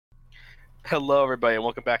Hello, everybody, and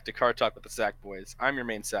welcome back to Car Talk with the Sack Boys. I'm your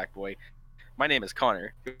main Sack Boy. My name is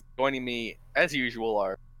Connor. Joining me, as usual,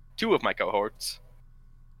 are two of my cohorts.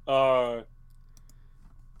 Uh,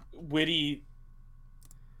 Witty.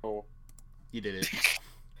 Oh, You did it.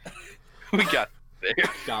 We got there.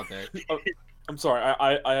 Got there. I'm sorry.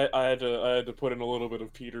 I had to put in a little bit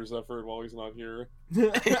of Peter's effort while he's not here.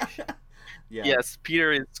 Yeah. Yes,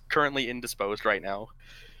 Peter is currently indisposed right now.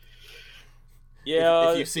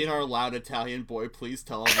 Yeah. If you've seen our loud Italian boy, please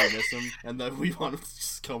tell him we miss him and that we want him to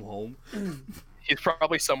just come home. He's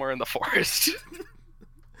probably somewhere in the forest.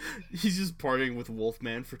 He's just partying with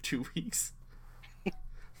Wolfman for 2 weeks.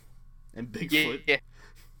 And Bigfoot. Yeah.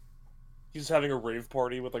 He's having a rave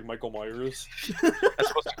party with like Michael Myers.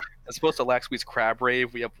 As opposed to Lax Squeeze Crab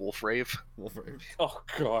Rave, we have Wolf Rave. Wolf Rave. Oh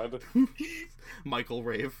God. Michael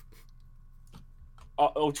Rave.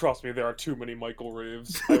 Oh, trust me, there are too many Michael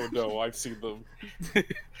raves. I would know. I've seen them.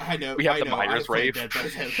 I know. We have I the know. Myers Rave.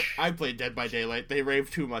 I played Dead by Daylight. They rave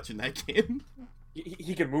too much in that game.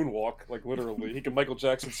 He can moonwalk, like literally. He can Michael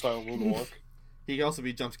Jackson style moonwalk. He can also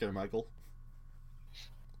be Jumpscare Michael.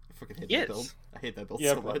 I fucking hate that build. I hate that build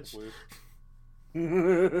Yeah, so much. probably.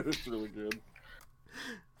 It's really good.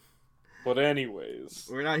 But anyways,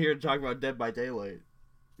 We're not here to talk about Dead by Daylight.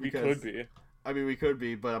 we could be. I mean, we could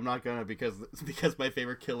be, but I'm not gonna because my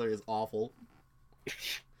favorite killer is awful.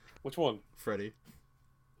 Which one? Freddy.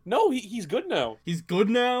 No, he's good now. He's good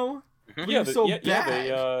now. But he was so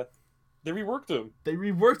bad. They reworked him. They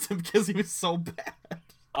reworked him because he was so bad.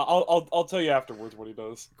 I'll tell you afterwards what he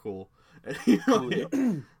does. Cool.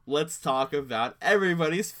 Anyway, let's talk about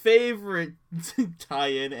everybody's favorite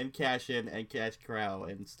tie-in and cash-in and cash crow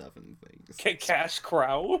and stuff and things. Cash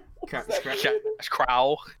Crow. Crash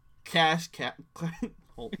Crow. Cash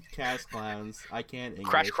clowns. I can't English.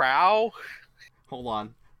 Crash Crow. Hold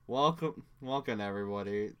on. Welcome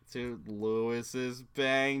everybody to Lewis's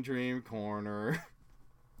Bang Dream Corner.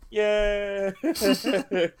 Yeah.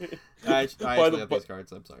 I actually have these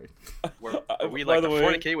cards. I'm sorry. We like to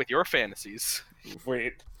fornicate with your fantasies.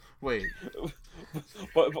 Wait. Wait.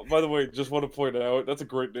 But by the way, just want to point out that's a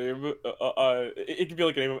great name. It could be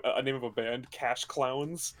like a name of a band, Cash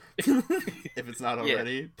Clowns. If it's not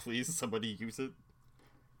already, please somebody use it.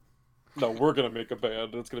 No, we're gonna make a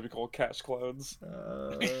band. It's gonna be called Cash Clowns.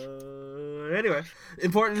 Anyway,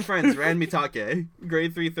 important friends, Ran Mitake,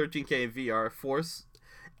 grade 3 13K VR Force,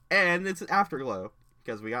 and it's an Afterglow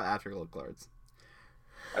because we got Afterglow cards.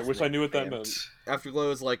 I wish I knew what that meant.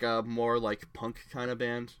 Afterglow is like a more like punk kind of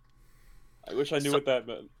band. I wish I knew what that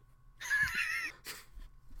meant.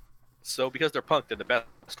 So because they're punk, they're the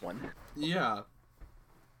best one. Yeah.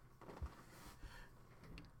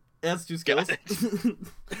 It has 2 skills. It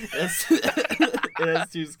has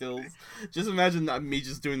 2 skills. Just imagine me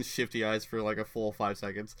just doing the shifty eyes for like a full 5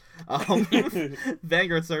 seconds.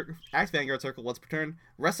 Vanguard Circle. Act Vanguard Circle once per turn.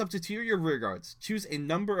 Rest up to 2 of your rear guards. Choose a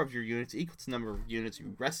number of your units equal to the number of units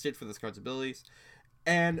you rested for this card's abilities.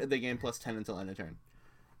 And they gain +10 until end of turn.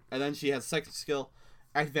 And then she has second skill.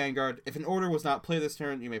 Act Vanguard. If an order was not played this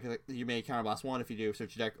turn, you may counterblast 1. If you do,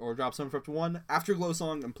 search your deck or drop summon for up to 1. Afterglow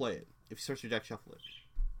song and play it. If you search your deck, shuffle it.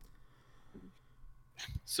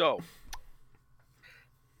 So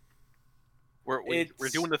we're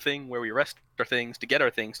doing the thing where we rest our things to get our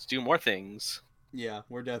things to do more things. Yeah,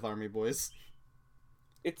 we're Death Army boys.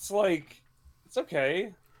 It's like, it's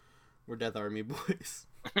okay, We're Death Army boys.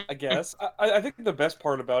 I guess. I think the best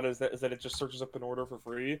part about it is that it just searches up an order for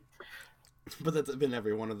free. But that's been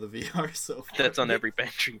every one of the VRs so far. That's on every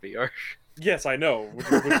benching VR. Yes, I know, which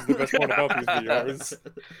is the best part about these VRs.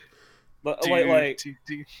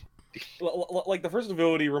 Like the first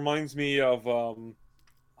ability reminds me of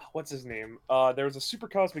what's his name? There was a Super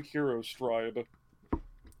Cosmic Hero Stride.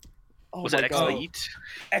 Oh, was it X Lead?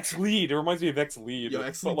 X Lead. It reminds me of X Lead, Yo,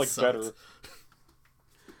 X but Lead like sucked. better.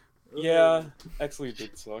 Yeah, X Lead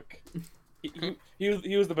did suck. He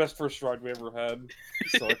was the best first stride we ever had. He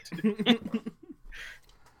sucked.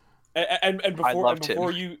 And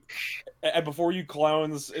before you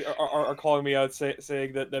clowns are calling me out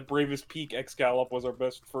saying that Bravest Peak X Gallop was our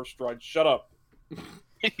best first stride, shut up.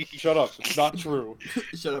 Shut up. It's not true.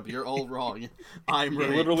 Shut up, you're all wrong. I'm You're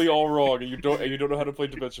right. literally all wrong, and you don't know how to play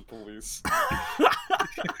Dimension Police.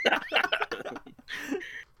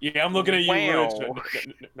 Yeah, I'm looking at you, Wow. Rich.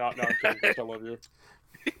 No, I'm kidding, Rich. I love you.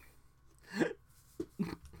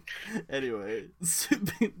 Anyway,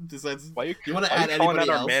 besides, Why you want to are add you calling anybody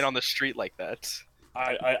out our else? man on the street like that?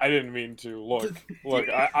 I didn't mean to. Look.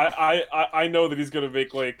 I know that he's gonna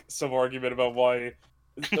make like some argument about why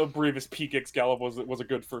Bravest Peak Excalibur was a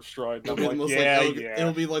good first stride. It'll I'm be, like, the most, yeah, like, yeah.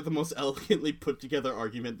 it'll be like the most elegantly put together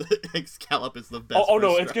argument that Excalibur is the best. Oh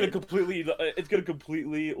no, first it's gonna stride.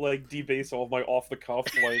 completely like debase all of my off the cuff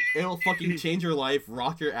like It'll fucking change your life,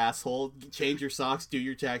 rock your asshole, change your socks, do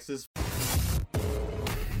your taxes.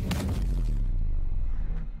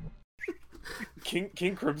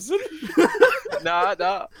 King Crimson.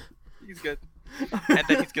 Nah, he's good. And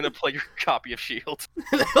then he's gonna play your copy of Shield.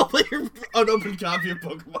 They'll play your unopened copy of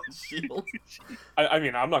Pokemon Shield. I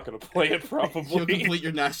mean, I'm not gonna play it You'll probably. complete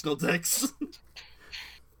your national decks.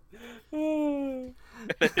 And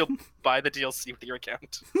then he'll buy the DLC with your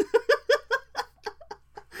account.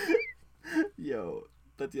 Yo,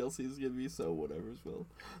 that DLC is gonna be so whatever as well.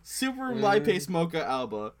 Super Lipace Mocha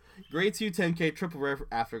Alba. Grade 2 10k triple rare for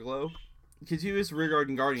Afterglow. Continuous Rearguard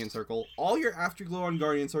and Guardian Circle. All your Afterglow on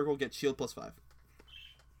Guardian Circle get shield +5.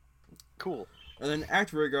 Cool. And then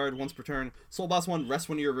Act Rearguard once per turn. Soul Boss 1, rest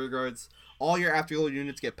one of your Rearguards. All your Afterglow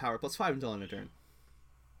units get power +5 until end of turn.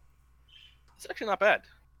 It's actually not bad.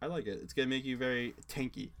 I like it. It's gonna make you very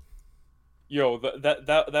tanky. Yo,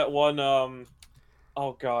 that one oh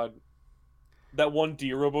god. That one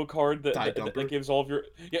D-Robo card that gives all of your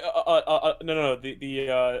no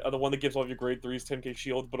the one that gives all of your grade 3s 10k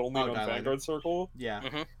shield but only on Vanguard Circle. Yeah.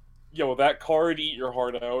 Mm-hmm. Yo, that card, eat your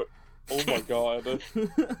heart out. Oh my god.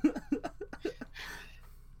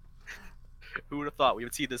 Who would have thought we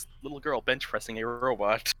would see this little girl bench pressing a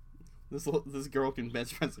robot? This girl can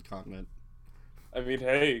bench press a continent. I mean,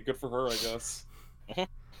 hey, good for her, I guess.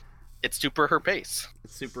 It's super her pace.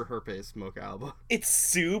 It's super her pace, Mocha Alba. It's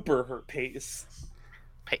super her pace.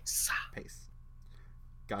 Pace.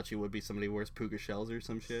 Gotcha would be somebody who wears puka shells or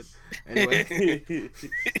some shit. Anyway.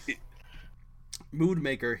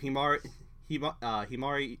 Moodmaker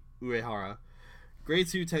Himari Uehara. Grade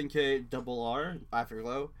 2 10k double R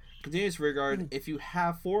Afterglow. Continuous Rearguard. If you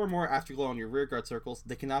have 4 or more Afterglow on your Rearguard circles,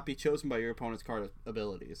 they cannot be chosen by your opponent's card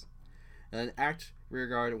abilities. And then Act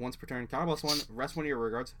Rearguard once per turn. Counter +1. Rest one of your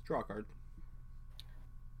Rearguards. Draw a card.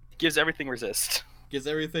 Gives everything resist. Gives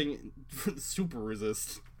everything super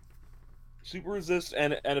resist. Super resist,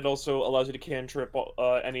 and it also allows you to cantrip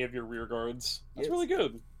any of your Rearguards. That's really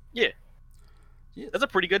good. Yeah. That's a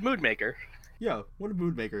pretty good mood maker. Yo, what a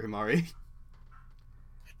Moodmaker, Himari.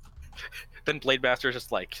 Then Blade Master is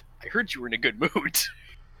just like, I heard you were in a good mood.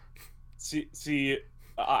 See,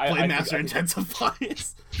 Blade Master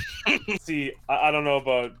intensifies. See, I don't know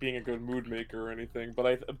about being a good mood maker or anything,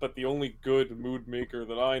 but the only good mood maker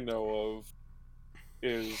that I know of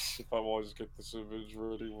is, if I always get this image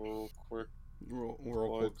ready real quick.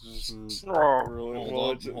 Why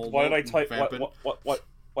did I type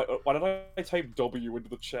why did I type W into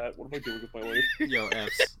the chat? What am I doing with my life? Yo,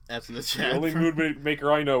 F's in the chat. The only mood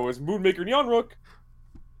maker I know is Mood Maker Neon Rook.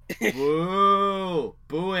 Boo!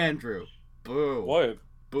 Boo, Andrew. Boo. What?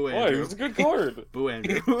 Boo, Why? Andrew. It was a good card. Boo,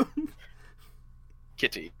 Andrew.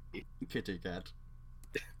 Kitty. Kitty cat.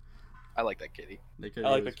 I like that kitty. I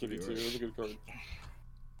like that kitty too. It was a good card.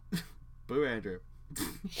 Boo, Andrew.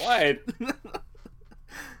 What?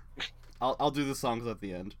 I'll do the songs at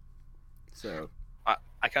the end. So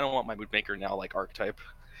I kind of want my mood maker now like archetype.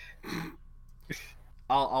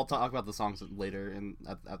 I'll talk about the songs later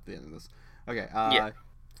at the end of this. Okay. Yeah.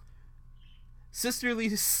 Sisterly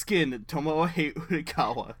Skin Tomoe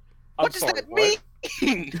Urikawa. What does that mean?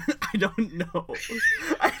 I don't know.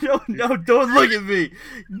 I don't know. Don't look at me.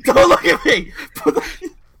 Don't look at me.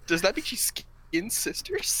 Does that mean she's skin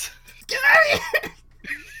sisters? Get out of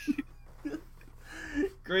here.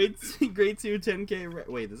 Grade 2 10k.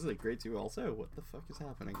 Wait, this is a grade 2 also? What the fuck is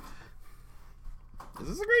happening? Is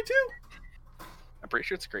this a grade 2? I'm pretty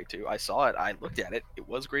sure it's grade 2. I saw it. I looked at it. It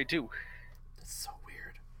was grade 2. That's so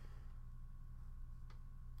weird.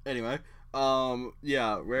 Anyway,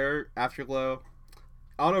 yeah, rare Afterglow.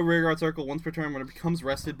 Auto Rearguard Circle once per turn. When it becomes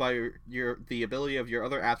rested by the ability of your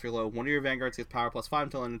other Afterglow, one of your Vanguards gets power +5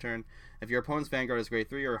 until end of turn. If your opponent's Vanguard is grade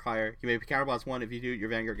 3 or higher, you may be counter +1. If you do, your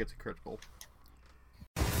Vanguard gets a critical.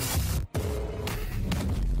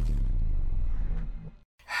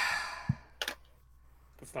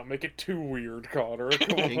 Let's not make it too weird, Connor.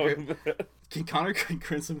 Come on. Can Connor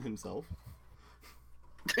crimson himself?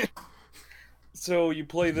 So you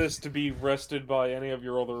play this to be rested by any of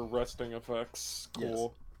your other resting effects.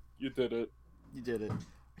 Cool. Yes. You did it. You did it.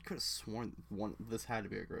 I could have sworn this had to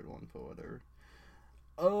be a grade 1, but whatever.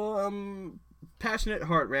 Passionate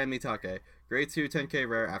Heart Ranmitake. Grade 2 10k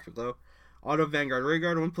rare Afterglow. Auto Vanguard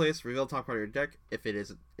Rearguard in one place, reveal top part of your deck. If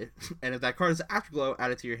that card is Afterglow,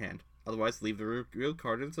 add it to your hand. Otherwise, leave the revealed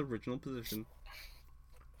card in its original position.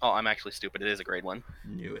 Oh, I'm actually stupid. It is a grade 1.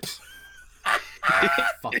 Knew it. I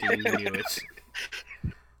fucking knew it.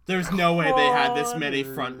 There's no way they had this many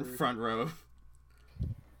front row.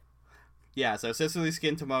 Yeah, so Cicely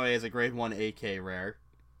Skin Tomoe is a grade 1 AK rare.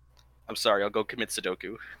 I'm sorry, I'll go commit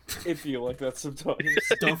Sudoku. I feel like that sometimes.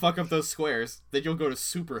 Don't fuck up those squares, then you'll go to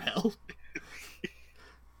super hell.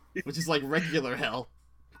 Which is like regular hell,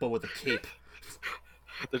 but with a cape.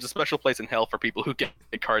 There's a special place in hell for people who get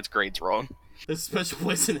cards grades wrong. There's a special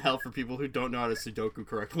place in hell for people who don't know how to Sudoku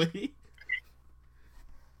correctly.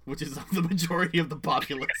 Which is the majority of the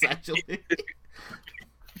populace, actually.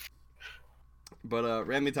 But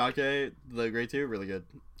Ranmitake, the grade 2, really good.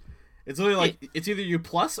 It's really like, it's either you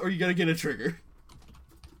plus or you gotta get a trigger.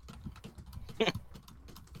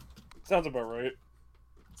 Sounds about right.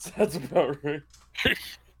 Sounds about right.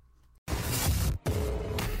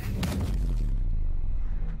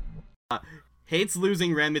 Hates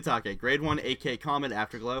losing Ranmitake, grade 1 AK common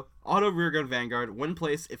Afterglow. Auto Rearguard Vanguard, win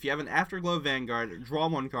place. If you have an Afterglow Vanguard, draw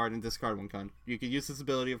 1 card and discard 1 card. You can use this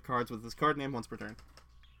ability of cards with this card name once per turn.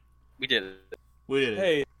 We did it. We did it.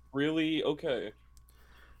 Hey, really? Okay.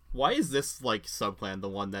 Why is this, like, subplan the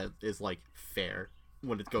one that is, like, fair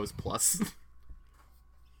when it goes plus?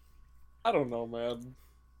 I don't know, man.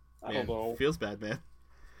 I don't know. Feels bad, man.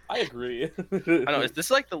 I agree. I don't know, is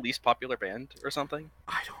this like the least popular band or something?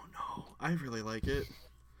 I don't know. I really like it.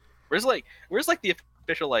 Where's the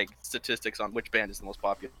official like statistics on which band is the most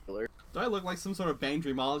popular? Do I look like some sort of bang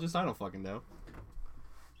dreamologist? I don't fucking know.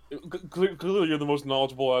 Clearly, you're the most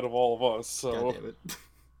knowledgeable out of all of us. So, God damn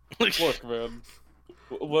it. look, man.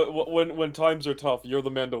 When times are tough, you're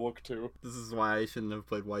the man to look to. This is why I shouldn't have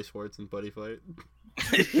played White Schwartz in Buddy Fight.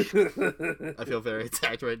 I feel very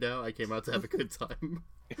attacked right now. I came out to have a good time.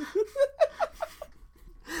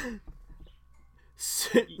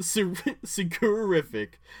 Sugurific.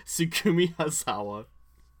 Sugumi Hazawa.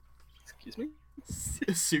 Excuse me?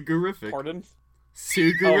 Sugurific. Pardon?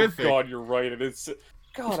 Sugurific. Oh god, you're right. It is.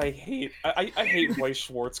 God, I hate White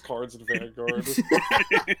Schwartz cards in Vanguard.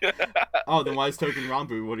 Oh, then why is Token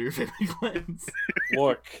Rambu one of your favorite clans?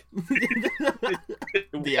 Look.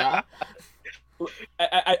 Yeah.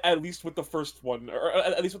 At least with the first one, or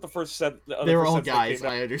at least with the first set. They were all guys,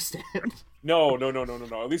 I understand. No.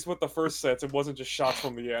 At least with the first sets, it wasn't just shots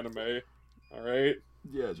from the anime. Alright?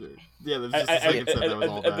 Yeah, sure. Yeah, there's just a second set that was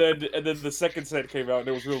all that. And then the second set came out and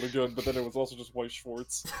it was really good, but then it was also just White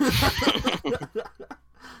Schwartz.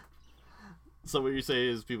 So what you're saying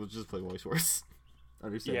is people just play White Schwartz.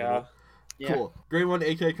 Understandable. Yeah. Cool. Grade 1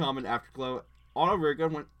 AK common Afterglow. Auto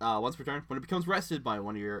Rearguard once per turn. When it becomes rested by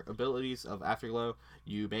one of your abilities of Afterglow,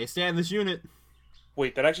 you may stand this unit.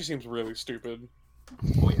 Wait, that actually seems really stupid.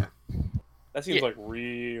 Oh yeah. That seems like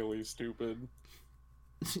really stupid.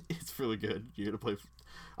 It's really good. You're gonna play.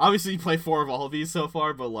 Obviously, you play 4 of all of these so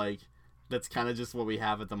far, but like, that's kind of just what we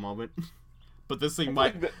have at the moment. But this thing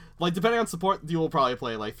might, like, depending on support, you will probably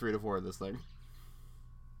play like 3 to 4 of this thing.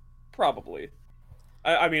 Probably.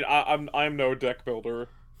 I mean, I'm no deck builder,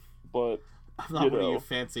 but I'm not one of you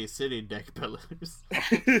fancy city deck builders.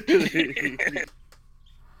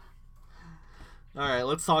 Alright,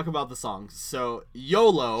 let's talk about the songs. So,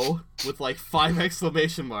 YOLO, with like 5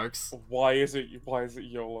 exclamation marks. Why is it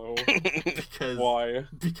YOLO? Because... Why?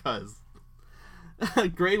 Because.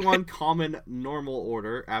 Grade 1 common normal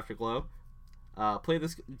order, Afterglow. Play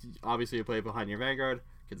this... Obviously, you play it behind your Vanguard,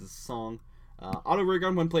 because it's a song. Auto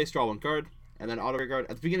Rearguard, when placed, draw 1 card. And then Auto Rearguard,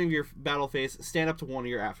 at the beginning of your battle phase, stand up to 1 of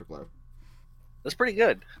your Afterglow. That's pretty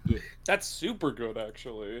good. Yeah. That's super good,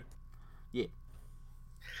 actually. Yeah.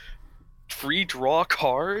 Free draw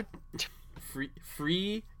card?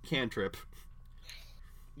 Free cantrip.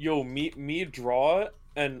 Yo, me draw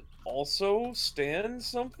and also stand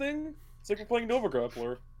something? It's like we're playing Nova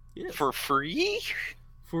Grappler. Yes. For free?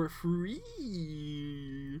 For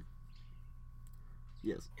free.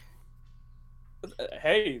 Yes.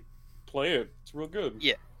 Hey, play it. It's real good.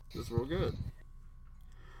 Yeah. It's real good.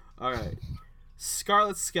 Alright.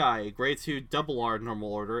 Scarlet Sky, grade 2, double R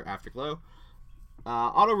normal order, Afterglow.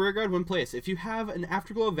 Auto Rearguard when placed. If you have an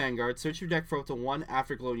Afterglow Vanguard, search your deck for up to 1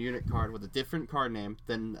 Afterglow unit card with a different card name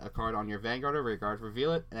than a card on your Vanguard or Rearguard.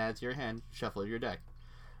 Reveal it and add it to your hand. Shuffle your deck.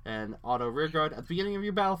 And Auto Rearguard, at the beginning of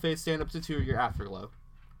your battle phase, stand up to 2 of your Afterglow.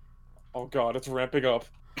 Oh god, it's ramping up.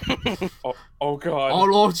 oh god. Oh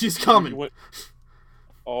lord, she's coming!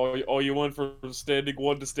 You went from standing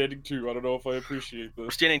 1 to standing 2. I don't know if I appreciate this.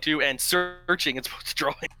 We're standing 2 and searching as opposed to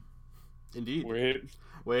drawing. Indeed.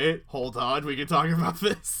 Wait, hold on, we can talk about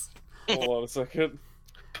this. hold on a second.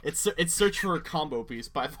 It's search for a combo piece,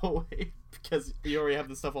 by the way, because you already have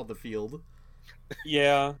the stuff on the field.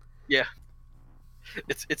 Yeah. Yeah.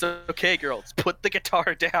 It's okay, girls. Put the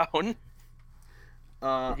guitar down.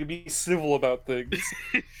 We can be civil about things.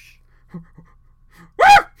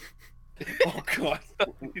 Oh god.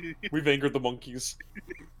 We've angered the monkeys.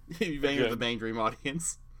 You've angered the Bang Dream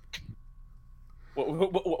audience.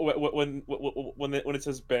 When it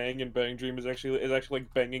says bang and Bang Dream is actually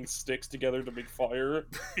like banging sticks together to make fire.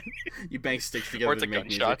 You bang sticks together Or it's to a make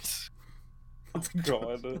gunshots. music.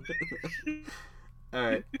 God.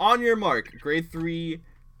 Alright. On your mark, grade 3.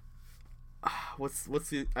 What's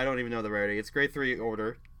the? I don't even know the rarity. It's grade 3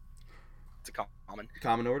 order. It's a common.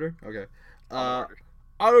 Common order? Okay. Order.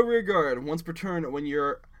 Auto rear guard. Once per turn, when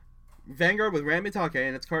your Vanguard with Ramitake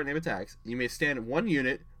and its card name attacks, you may stand 1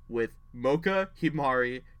 unit with Mocha,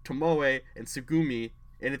 Himari, Tomoe, and Tsugumi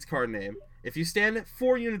in its card name. If you stand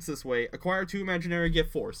 4 units this way, acquire 2 imaginary,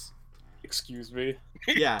 get force. Excuse me.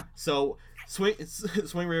 Yeah, so swing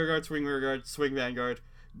rear guard, swing Vanguard,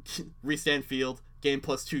 restand field, gain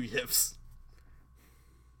 +2 gifts.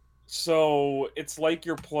 So it's like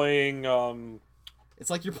you're playing It's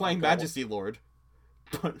like you're playing Majesty Lord,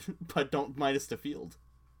 but don't minus the field.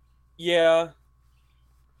 Yeah.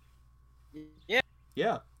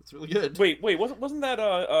 Yeah, it's really good. Wait, wasn't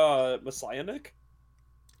that Messianic?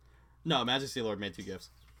 No, Majesty Lord made 2 gifts.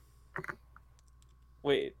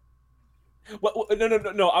 Wait. What?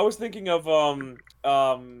 No. I was thinking of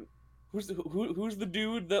who's the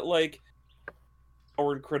dude that like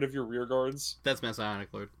or in crit of your rear guards? That's Messianic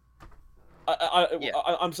Lord.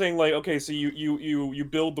 I'm saying like, okay, so you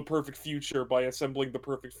build the perfect future by assembling the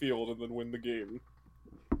perfect field and then win the game.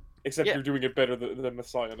 Except you're doing it better than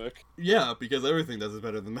Messianic. Yeah, because everything does it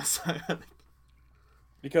better than Messianic.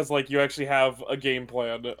 Because like you actually have a game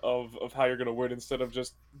plan of how you're gonna win instead of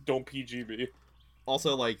just don't PGB.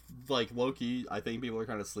 Also, like Loki, I think people are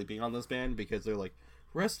kind of sleeping on this band because they're like,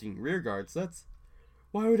 resting rear guards. That's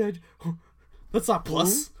why would I? That's not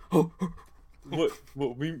plus. What?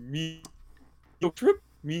 Me? No trip?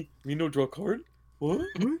 Me no draw card? What?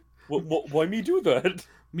 Why me do that?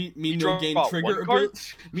 Me no gain trigger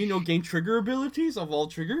abilities. Me no gain trigger abilities of all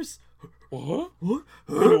triggers. What? I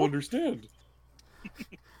don't understand.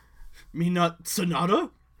 Me not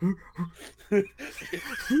Sonata.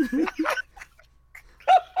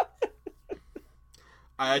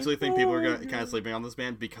 I actually think people are kind of sleeping on this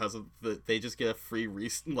band because of they just get a free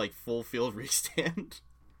full field restand.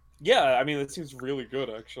 Yeah, I mean it seems really good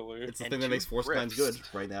actually. It's the thing that makes Force Clans good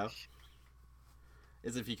right now.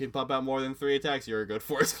 Is if you can pump out more than 3 attacks, you're a good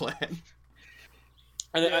Force Clan.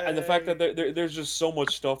 And the fact that there's just so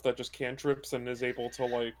much stuff that just cantrips and is able to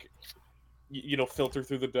like, filter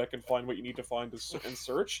through the deck and find what you need to find and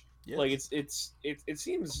search. Yes. Like it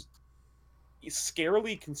seems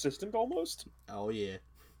scarily consistent almost. Oh yeah.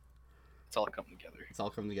 It's all coming together. It's all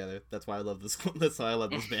coming together. That's why I love this. That's why I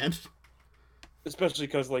love this band. Especially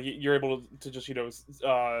because like you're able to just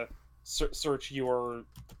search your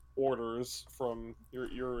orders from your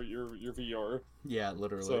VR. Yeah,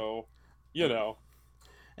 literally. So,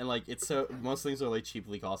 And like it's so most things are like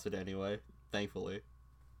cheaply costed anyway, thankfully.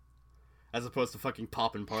 As opposed to fucking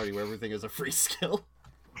Pop and Party where everything is a free skill.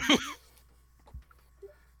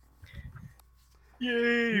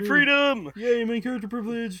 Yay, freedom! Yay, main character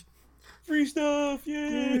privilege! Free stuff,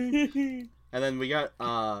 yay! And then we got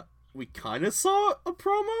we kind of saw a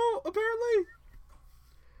promo apparently.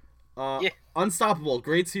 Yeah. Unstoppable,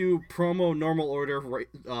 grade 2 promo normal order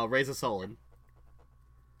Reza Sullen.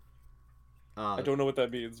 I don't know what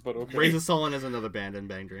that means, but okay. Reza Sullen is another band in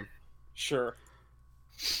Bang Dream. Sure.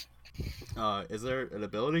 Is there an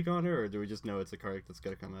ability on her, or do we just know it's a card that's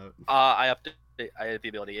gonna come out? I have the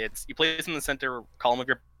ability. It's you place in the center column of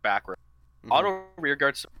your back row. Mm-hmm. Auto rear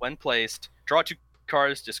guards when placed. Draw 2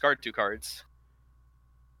 cards, discard 2 cards.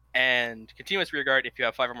 And continuous rear guard if you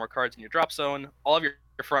have 5 or more cards in your drop zone. All of your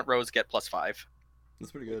front rows get +5.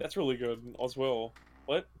 That's pretty good. That's really good as well.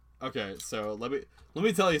 What? Okay, so let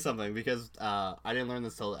me tell you something because I didn't learn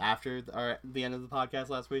this till after the end of the podcast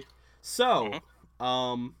last week. So,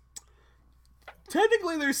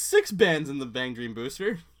 technically there's 6 bands in the Bang Dream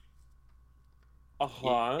booster.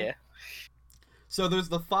 Yeah. So there's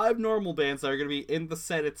the 5 normal bands that are gonna be in the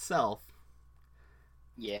set itself.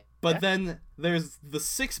 Yeah. But then there's the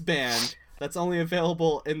 6th band that's only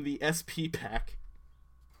available in the SP pack.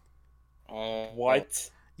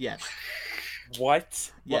 What? Yes.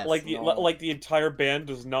 What? Yes. Like the entire band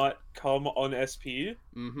does not come on SP?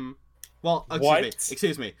 Mm-hmm. Well,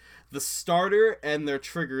 excuse me. The starter and their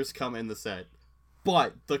triggers come in the set.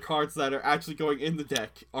 But the cards that are actually going in the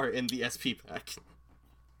deck are in the SP pack.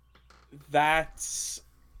 That's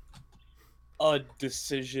a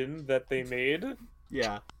decision that they made.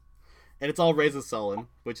 Yeah. And it's all Reza Sullen,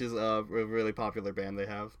 which is a really popular band they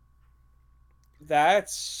have.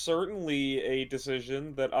 That's certainly a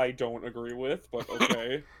decision that I don't agree with, but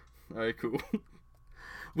okay. Alright, cool.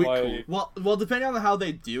 Like, cool. Well, depending on how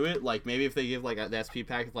they do it, like maybe if they give like the SP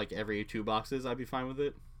pack like every 2 boxes, I'd be fine with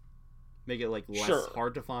it. Make it like less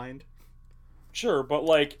hard to find. Sure, but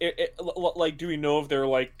like, like, do we know if they're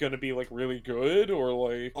like gonna be like really good or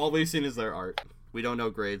like? All we've seen is their art. We don't know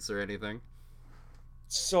grades or anything.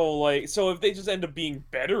 So if they just end up being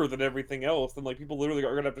better than everything else, then like people literally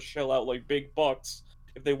are gonna have to shell out like big bucks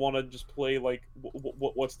if they want to just play like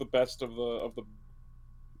what's the best of the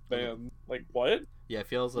band. Like what? Yeah, it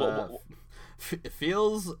feels it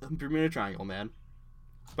feels Bermuda Triangle, man.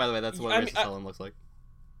 By the way, that's what Racist Helen looks like.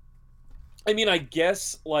 I mean, I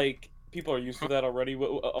guess like people are used to that already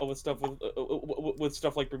with stuff with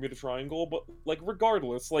stuff like Bermuda Triangle, but like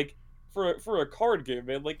regardless, like for a card game,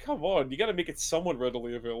 man, like come on, you got to make it somewhat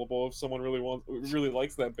readily available if someone really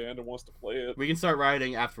likes that band and wants to play it. We can start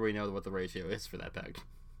writing after we know what the ratio is for that pack.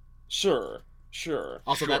 Sure.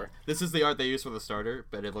 Also, this is the art they use for the starter,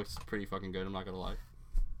 but it looks pretty fucking good. I'm not gonna lie.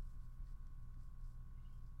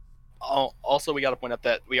 Oh, also, we got to point out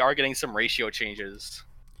that we are getting some ratio changes.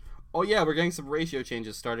 Oh yeah, we're getting some ratio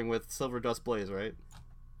changes starting with Silver Dust Blaze, right?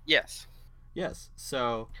 Yes. Yes.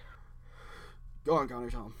 So, go on, Connor,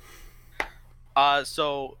 tell 'em.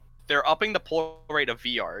 So they're upping the pull rate of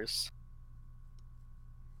VRs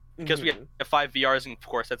because we have 5 VRs, and of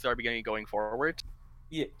course that's our beginning going forward.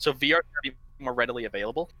 Yeah. So VRs are going to be more readily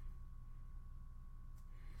available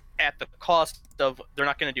at the cost of they're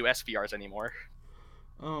not going to do SVRs anymore.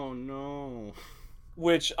 Oh no.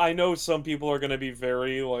 Which I know some people are going to be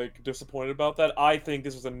very like disappointed about that. I think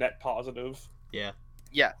this is a net positive. Yeah.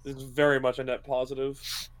 Yeah. This is very much a net positive.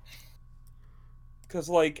 Because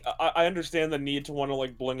like I understand the need to want to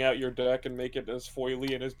like bling out your deck and make it as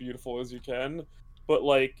foily and as beautiful as you can, but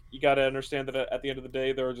like you got to understand that at the end of the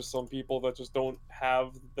day there are just some people that just don't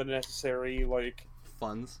have the necessary like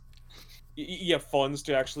funds. Funds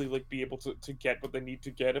to actually like be able to get what they need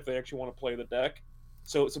to get if they actually want to play the deck.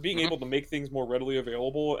 So being able to make things more readily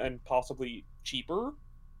available and possibly cheaper,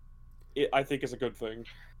 I think is a good thing.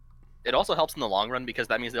 It also helps in the long run because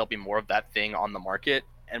that means there'll be more of that thing on the market,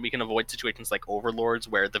 and we can avoid situations like Overlords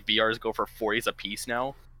where the VRs go for 40s a piece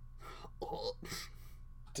now.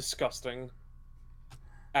 Disgusting.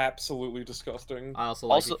 Absolutely disgusting. I also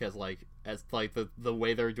like it because like as like the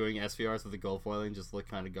way they're doing SVRs with the gold foiling just look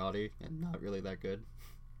kind of gaudy and not really that good.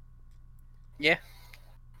 Yeah.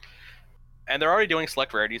 And they're already doing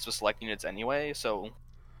select rarities with select units anyway, so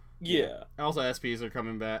yeah. Also, SPs are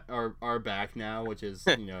coming back, are back now, which is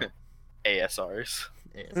ASRs.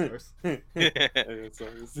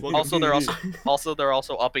 They're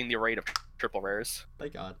also upping the rate of triple rares.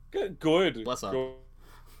 Thank God. Good. Bless up.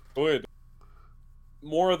 Good.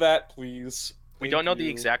 More of that, please. We don't know the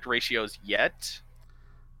exact ratios yet.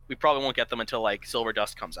 We probably won't get them until like Silver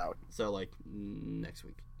Dust comes out. So like next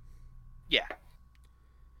week. Yeah.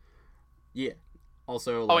 Yeah.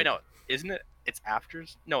 Also. Oh wait, no, isn't it? It's after.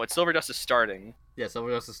 No, it's Silver Dust is starting. Yeah, Silver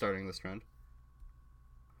Dust is starting this trend.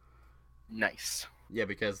 Nice. Yeah,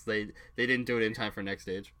 because they didn't do it in time for next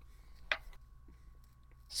stage.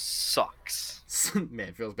 Sucks.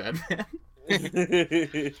 Man, feels bad, man.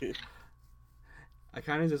 I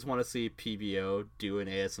kind of just want to see PBO do an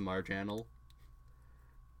ASMR channel.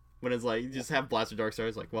 When it's like, you just have Blaster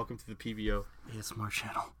Darkstars like, welcome to the PBO ASMR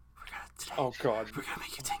channel. Oh God. We're gonna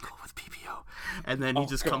make you tingle with PBO. And then he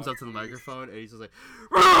just comes up to the microphone and he's just like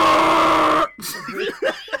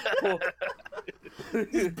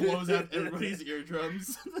he blows out everybody's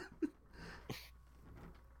eardrums.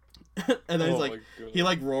 And then he's like he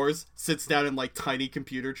like roars, sits down in like tiny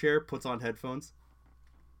computer chair, puts on headphones.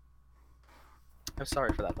 I'm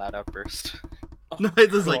sorry for that loud outburst. No,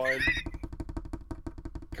 it's just like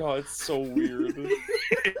God, it's so weird.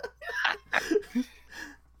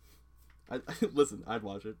 Listen, I'd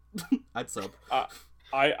watch it. I'd sub.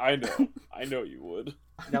 I know you would.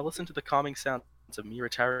 Now listen to the calming sounds of me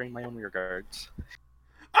retiring my own rear guards.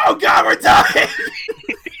 Oh God, we're dying!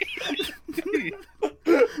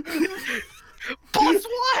 Boss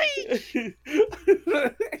White!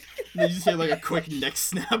 You just hear like a quick neck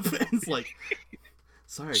snap, and it's like,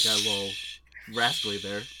 sorry, I got a little rascally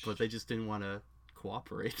there, but they just didn't want to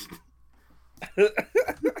cooperate.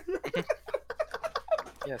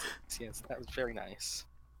 Yes, that was very nice.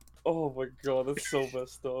 Oh my God, that's so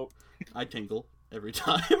messed up. I tingle every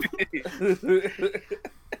time.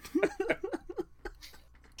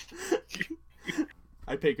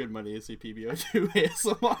 I pay good money to see PBO do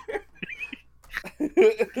ASMR. And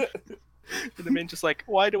the man just like,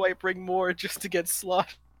 why do I bring more just to get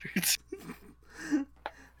slaughtered?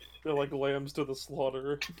 They're like lambs to the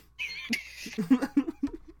slaughter.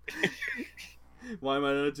 Why am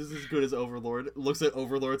I not just as good as Overlord? Looks at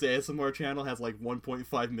Overlord's ASMR channel, has like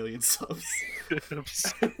 1.5 million subs.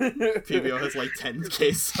 PBO has like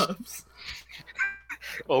 10k subs.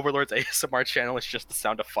 Overlord's ASMR channel is just the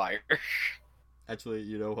sound of fire. Actually,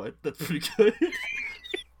 you know what? That's pretty good.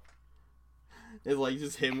 It's like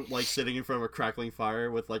just him like sitting in front of a crackling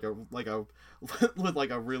fire with like a with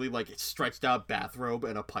like a really like stretched out bathrobe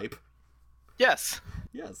and a pipe. Yes.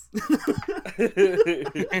 Yes.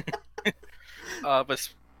 But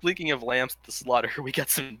speaking of lambs to slaughter, we got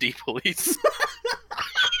some D-Police.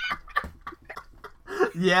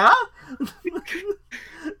 Yeah?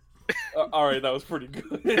 Alright, that was pretty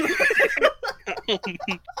good.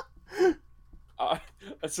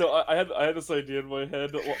 So I had this idea in my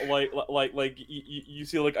head, like you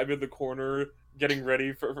see, like, I'm in the corner getting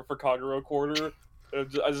ready for Kagero Corner. I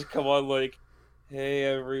just come on like, hey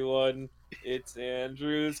everyone, it's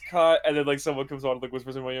Andrew's cut, and then like someone comes on and like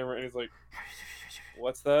whispers in my ear, and he's like,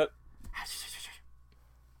 what's that?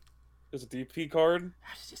 There's a DP card?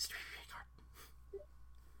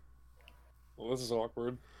 Well, this is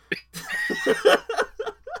awkward.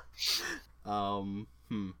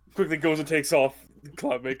 Quickly goes and takes off.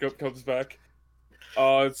 Cloud makeup comes back.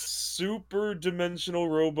 Super dimensional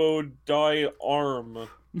robo die arm.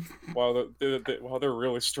 Wow, they're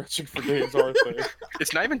really stretching for names, aren't they?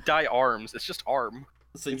 It's not even die arms. It's just arm.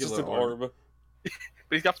 Singular it's just an arm. But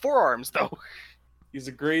he's got 4 arms though. He's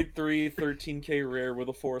a grade 3, 13k rare with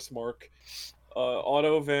a force mark.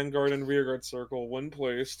 Auto, Vanguard, and Rearguard Circle. When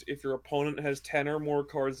placed, if your opponent has 10 or more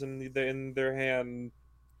cards in their hand,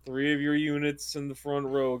 3 of your units in the front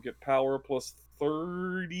row get power plus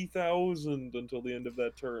 30,000 until the end of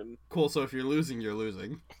that turn. Cool, so if you're losing, you're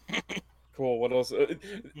losing. Cool, what else?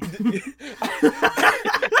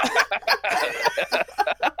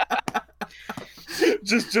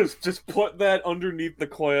 just put that underneath the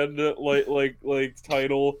clan like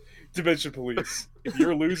title. Dimension Police. If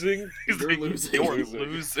you're losing, you're losing. You're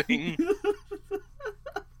losing.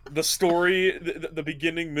 The story, the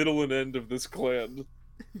beginning, middle, and end of this clan.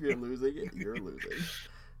 If you're losing, you're losing.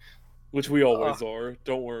 Which we always are.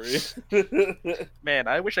 Don't worry. Man,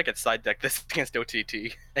 I wish I could side deck this against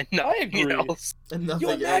OTT and nothing else. And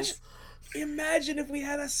nothing else. Imagine if we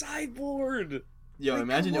had a sideboard. Yo, like,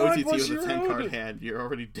 imagine OTT with a 10-card hand. You're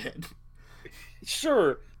already dead.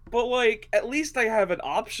 Sure, but like, at least I have an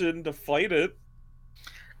option to fight it.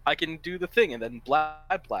 I can do the thing, and then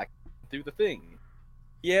black do the thing.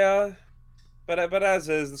 Yeah, but as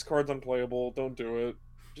is, this card's unplayable. Don't do it.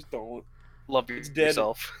 Just don't. Love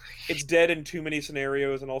yourself. It's dead in too many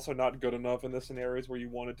scenarios, and also not good enough in the scenarios where you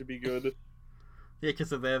want it to be good. Yeah,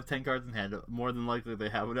 because if they have 10 cards in hand, more than likely they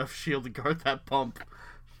have enough shield to guard that pump.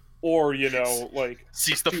 Or, you know, like...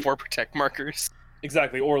 Cease the 4 protect markers.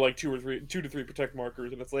 Exactly, or like 2 to 3 protect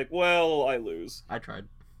markers, and it's like, well, I lose. I tried.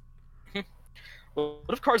 What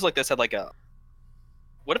if cards like this had like a...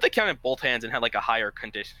 What if they counted both hands and had like a higher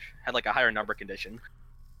condition, had like a higher number condition?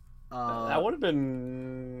 That would have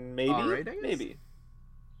been maybe, right, maybe.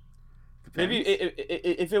 Depends. Maybe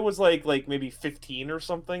if it was like maybe 15 or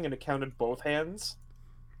something, and it counted both hands.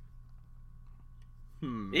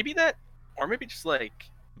 Maybe that, or maybe just like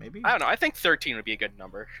maybe. I don't know. I think 13 would be a good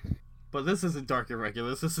number. But this isn't Dark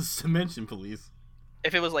Irregulars. This is Dimension Police.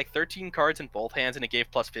 If it was like 13 cards in both hands and it gave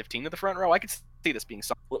plus 15 to the front row, I could see this being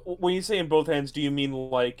something. When you say in both hands, do you mean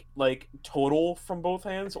like total from both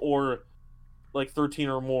hands, or like 13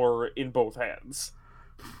 or more in both hands?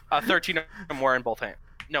 13 or more in both hands.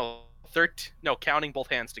 No, counting both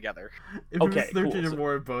hands together. If Okay, it was 13 cool. or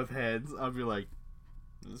more in both hands, I'd be like,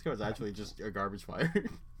 this card's actually just a garbage fire.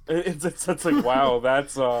 It's like, wow,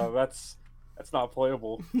 that's not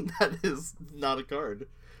playable. That is not a card.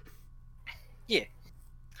 Yeah.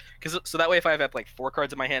 So that way, if I have like 4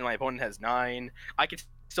 cards in my hand, my opponent has 9, I could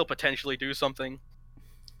still potentially do something.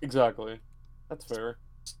 Exactly. That's fair.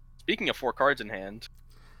 Speaking of 4 cards in hand,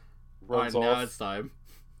 Runs Alright, now off. it's time.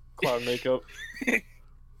 Cloud makeup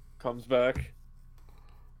comes back.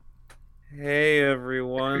 Hey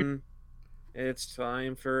everyone, it's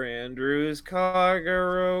time for Andrew's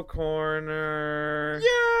Kagero Corner.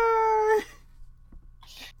 Yay!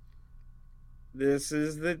 This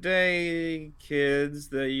is the day, kids,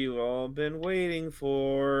 that you all been waiting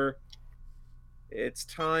for. It's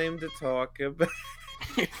time to talk about.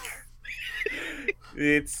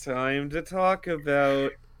 It's time to talk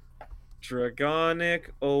about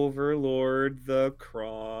Dragonic Overlord the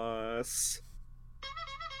Cross.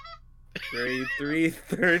 Grade 3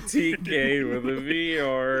 13k with a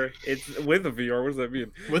VR. It's with a VR, what does that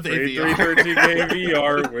mean? With a Grade VR. 3 13k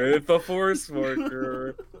VR with a force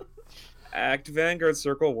marker. Act Vanguard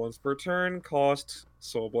Circle once per turn. Cost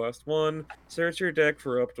Soul Blast 1. Search your deck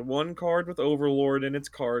for up to one card with Overlord in its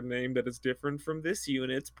card name that is different from this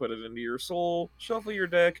unit's. Put it into your soul. Shuffle your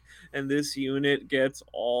deck, and this unit gets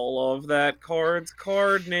all of that card's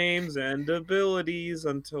card names and abilities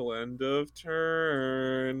until end of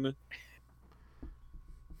turn.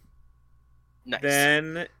 Nice.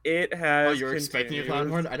 Then it has. Oh, you're expecting a Clown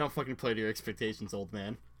Horn? I don't fucking play to your expectations, old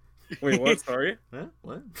man. Wait, what? Sorry. Huh?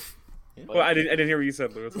 What? Yeah. Well, I didn't hear what you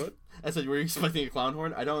said, Lewis. What? I said, were you expecting a Clown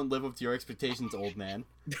Horn? I don't live up to your expectations, old man.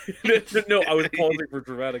 No, I was pausing for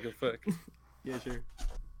dramatic effect. Yeah, sure.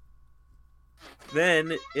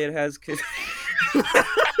 Then it has.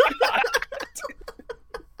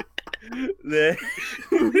 Then.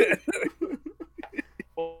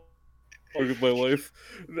 Look at my life.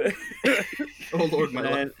 Oh Lord, my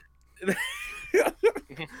life.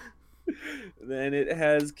 Then it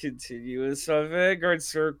has continuous on Vanguard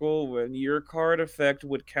Circle. When your card effect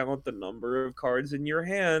would count the number of cards in your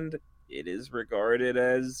hand, it is regarded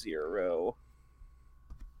as 0.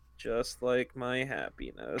 Just like my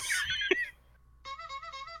happiness.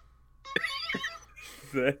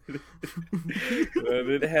 Then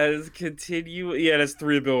it has it has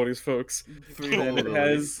 3 abilities, folks. Then it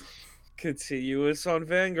has continuous on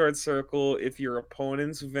Vanguard Circle. If your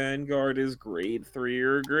opponent's Vanguard is grade 3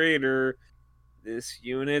 or greater, this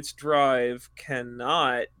unit's drive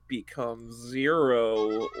cannot become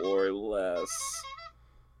 0 or less.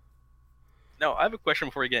 No, I have a question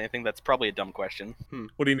before you get anything that's probably a dumb question.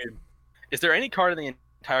 What do you mean? Is there any card in the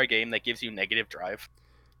entire game that gives you negative drive?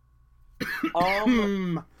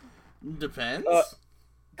 Depends.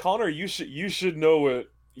 Connor, you should know it.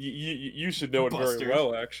 You should know it very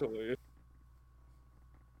well, actually.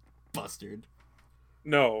 Bustard.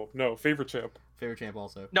 No, favorite champ. Favorite champ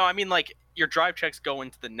also. No, I mean like your drive checks go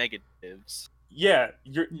into the negatives. Yeah,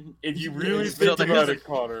 if you really think about it,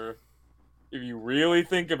 Connor. If you really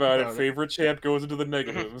think about it, favorite champ goes into the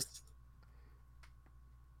negatives.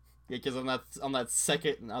 Yeah, because on that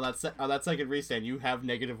second restand, you have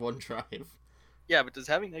 -1 drive. Yeah, but does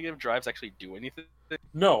having negative drives actually do anything?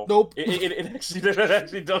 No. Nope. It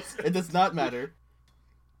actually does. It does not matter.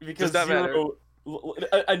 Because does that 0.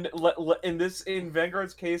 In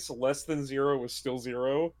Vanguard's case, less than 0 is still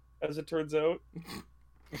 0, as it turns out.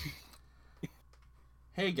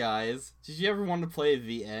 Hey guys, did you ever want to play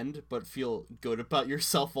The End but feel good about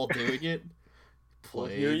yourself while doing it?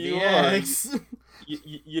 Play here the you X.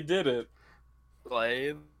 You did it.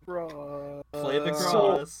 Play the cross. Play the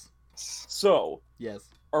cross. So, yes.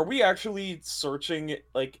 Are we actually searching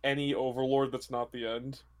like any Overlord that's not the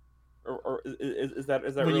End? Or is that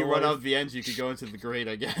when you run life? out the end, you could go into the grade,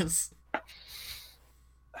 I guess.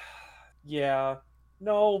 Yeah.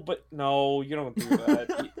 No, but no, you don't do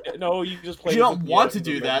that. No, you just play. You don't want to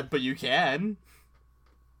do that, but you can.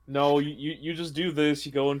 No, you just do this.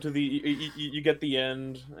 You go into the you get the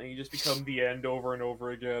end, and you just become the End over and over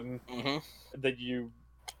again. Mm-hmm. Then you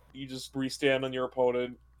just restand on your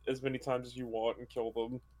opponent as many times as you want and kill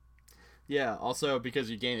them. Yeah, also, because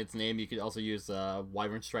you gain its name, you could also use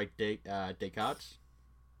Wyvern Strike Descartes.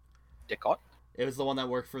 Descartes? It was the one that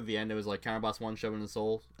worked for the end. It was like Counterboss 1, Show in the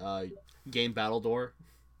Soul, game Battle Door.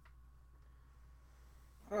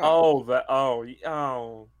 Oh,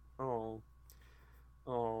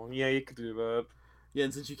 yeah, you could do that. Yeah,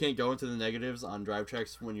 and since you can't go into the negatives on drive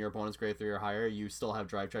checks when your opponent's grade 3 or higher, you still have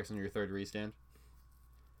drive checks on your third restand.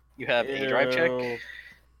 You have a drive check?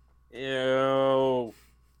 Ew.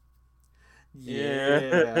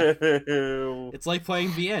 Yeah. It's like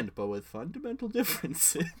playing the End, but with fundamental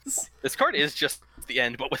differences. This card is just the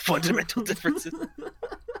End, but with fundamental differences.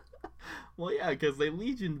 Well, yeah, because they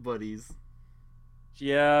Legion buddies.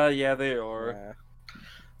 Yeah, they are. Yeah.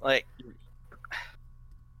 Like,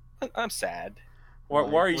 I'm sad. Why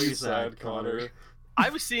are you sad, Connor? I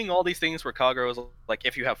was seeing all these things where Kagura was like,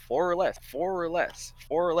 if you have 4 or less, 4 or less,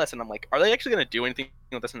 4 or less, and I'm like, are they actually going to do anything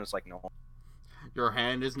with this? And it's like, no. Your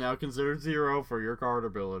hand is now considered 0 for your card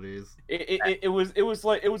abilities. It was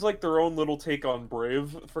like their own little take on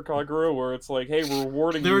Brave for Kagura, where it's like, hey, we're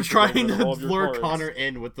rewarding. They were trying to lure cards. Connor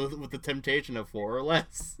in with the temptation of 4 or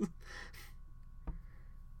less.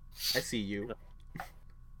 I see you.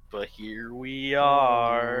 But here we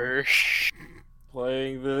are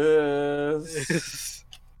playing this.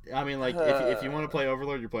 I mean, like, if you want to play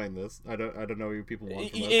Overlord, you're playing this. I don't know what people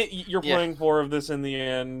want from us. You're playing 4 of this in the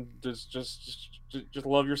end. Just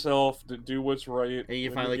love yourself. Do what's right. And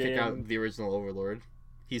you finally kick out the original Overlord.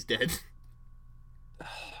 He's dead.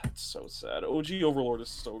 It's so sad. OG Overlord is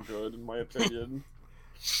so good, in my opinion.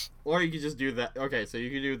 Or you could just do that. Okay, so you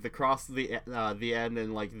could do the cross the end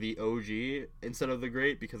and like the OG instead of the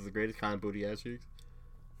great, because the great is kind of booty ass cheeks.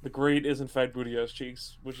 The great is in fact booty ass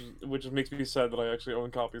cheeks, which makes me sad that I actually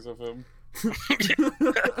own copies of him.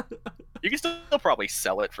 You can still probably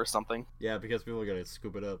sell it for something. Yeah, because people are gonna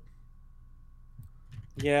scoop it up.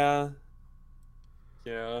 Yeah.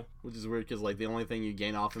 Yeah. Which is weird because like the only thing you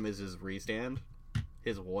gain off him is his restand,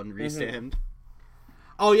 his one restand.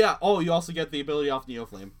 Oh yeah. Oh, you also get the ability off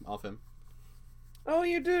Neoflame off him. Oh,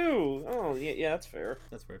 you do. Oh, yeah. That's fair.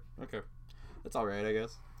 That's fair. Okay, that's all right, I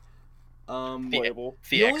guess. Playable.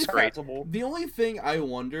 The X great. The only thing I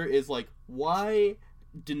wonder is like why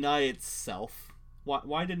deny itself?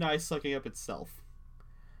 Why deny sucking up itself?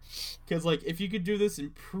 Because like if you could do this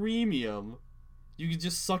in premium, you could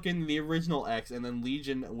just suck in the original X and then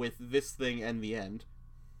Legion with this thing and the end.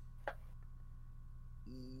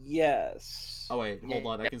 Yes. Oh wait, hold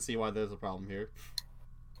on. I can see why there's a problem here.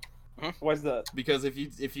 Why's that? Because if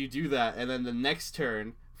you do that and then the next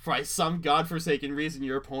turn, for some godforsaken reason,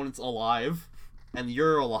 your opponent's alive and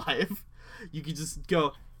you're alive, you could just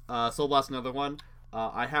go Soul Blast another one.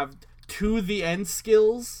 I have to the end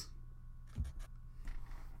skills.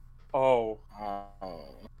 Oh.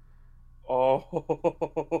 Oh.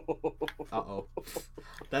 Uh-oh.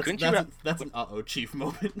 That's an uh-oh chief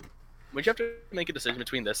moment. Would you have to make a decision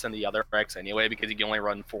between this and the other X anyway, because you can only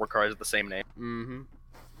run 4 cards with the same name? Mm-hmm.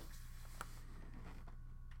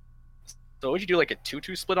 So would you do like a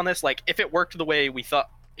 2-2 split on this? Like, if it worked the way we thought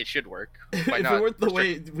it should work, why If not it worked the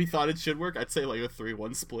way we thought it should work, I'd say like a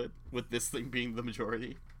 3-1 split, with this thing being the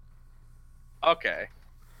majority. Okay.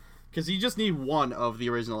 Because you just need one of the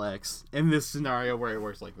original X in this scenario where it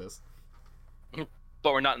works like this.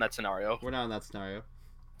 But we're not in that scenario. We're not in that scenario.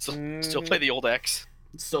 So still play the old X.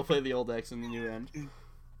 Still play the old X in the new end.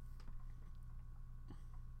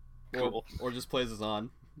 Cool. Or just play Zazan,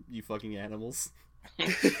 you fucking animals.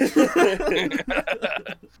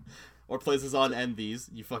 Or play Zazan and these,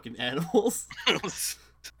 you fucking animals. Just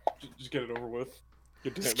get it over with.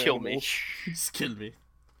 Just kill me. Just kill me.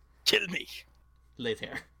 Kill me.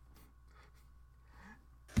 Later.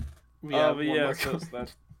 We But one yeah, more so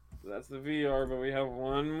card. that's the VR, but we have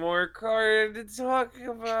one more card to talk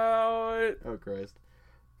about. Oh Christ.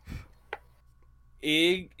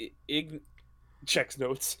 Checks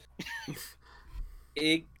notes.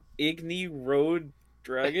 Igni Road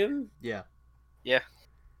Dragon? Yeah. Yeah.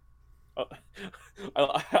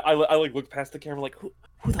 I like look past the camera like who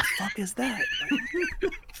the fuck is that?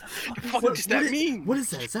 What does that mean? What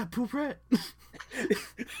is that? Is that Poop Rat?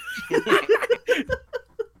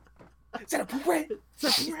 Is that a poop rat? Is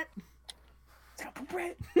that Poop Rat? Is that a poop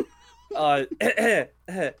rat?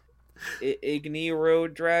 Igni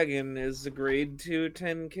Road Dragon is a grade 2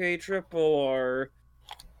 10k triple R.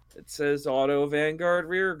 It says auto Vanguard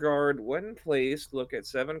Rearguard. When placed, look at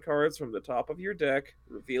 7 cards from the top of your deck.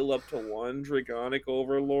 Reveal up to 1 Dragonic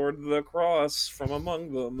Overlord the Cross from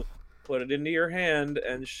among them. Put it into your hand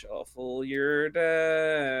and shuffle your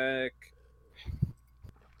deck.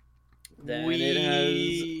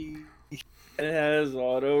 Then it has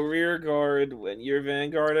auto Rearguard. When your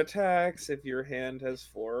Vanguard attacks, if your hand has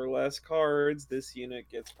 4 or less cards, this unit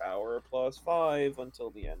gets power +5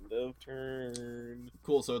 until the end of turn.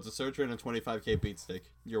 Cool, so it's a searcher and a 25k beat stick.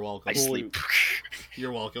 You're welcome. I sleep.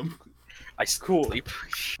 You're welcome. I sleep.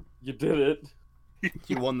 You did it.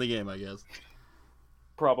 You won the game, I guess.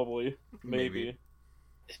 Probably. Maybe.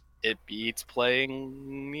 It beats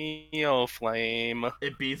playing Neoflame.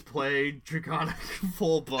 It beats playing Draconic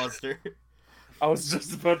Full Buster. I was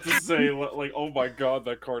just about to say, like, oh my god,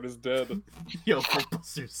 that card is dead. Yo, Full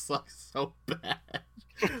Buster sucks so bad.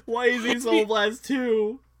 Why is he Soul Blast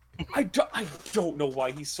 2? I don't know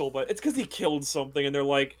why he's so bad. It's because he killed something, and they're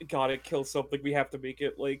like, God, it killed something. We have to make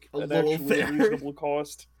it like A an little actually fair. reasonable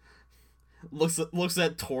cost. Looks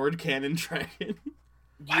at Tord Cannon Dragon.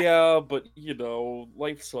 Yeah, but you know,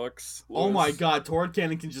 life sucks. Oh my god, Tord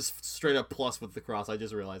Cannon can just straight up plus with the cross. I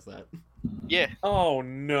just realized that. Yeah. Oh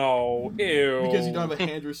no! Ew. Because you don't have a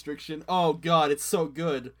hand restriction. Oh god, it's so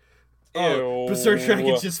good. Ew. Oh, Berserk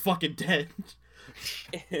Dragon's just fucking dead.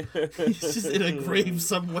 He's just in a grave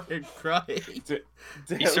somewhere crying.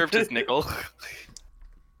 He served his nickel.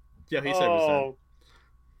 Yeah, he served his turn.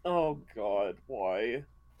 Oh god, why?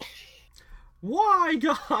 Why,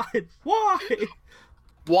 God? Why?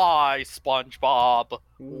 Why, SpongeBob?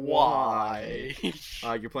 Why?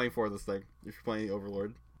 You're playing for this thing. If you're playing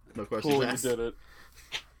Overlord. No questions Cool, you asked. did it.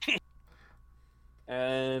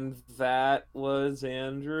 And that was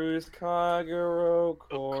Andrew's Kagero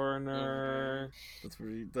Corner.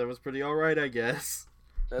 That was pretty alright, I guess.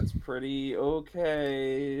 That's pretty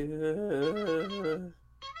okay.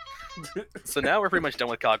 So now we're pretty much done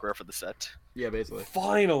with Kagura for the set. Yeah, basically.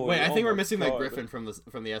 Finally. Wait, I think we're my missing God. that Griffin from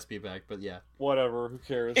the SP pack, but yeah. Whatever. Who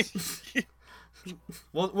cares?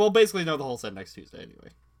 We'll basically know the whole set next Tuesday anyway.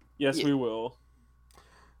 Yes, we will.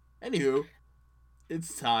 Anywho,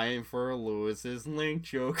 it's time for Lewis's Link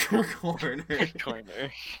Joker Corner.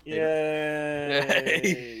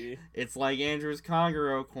 Yay! It's like Andrew's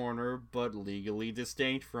Kagura Corner, but legally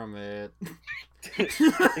distinct from it.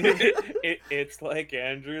 It's like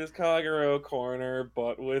Andrew's Kagura Corner,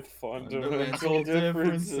 but with fundamental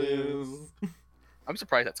differences. I'm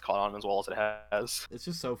surprised that's caught on as well as it has. It's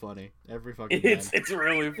just so funny. Every fucking It's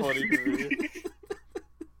really funny to me.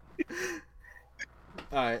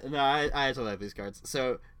 Alright, no, I actually like these cards.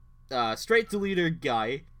 So, straight deleter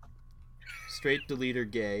guy. Straight deleter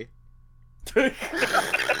gay.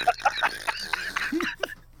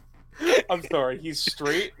 I'm sorry, he's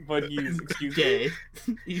straight, but he's gay.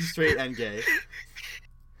 He's straight and gay.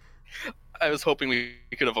 I was hoping we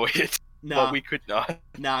could avoid it, but we could not.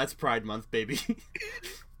 Nah, it's Pride Month, baby.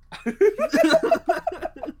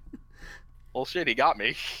 Well, shit, he got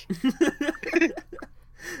me.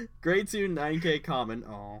 Grade 2 9k common.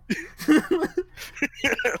 Aw.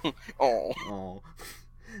 Oh.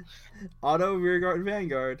 Auto rearguard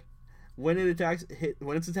Vanguard. When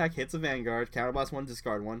its attack hits a Vanguard, counterblast 1,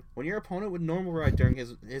 discard 1. When your opponent would normal ride during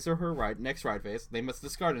his or her next ride phase, they must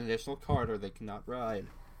discard an additional card or they cannot ride.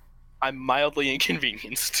 I'm mildly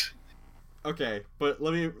inconvenienced. Okay, but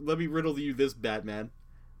let me riddle you this, Batman.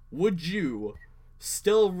 Would you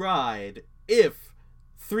still ride if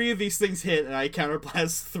 3 of these things hit and I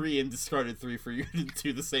counterblast 3 and discarded 3 for you to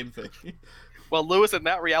do the same thing? Well, Lewis, in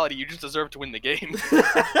that reality, you just deserve to win the game.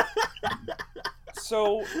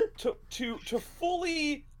 So, to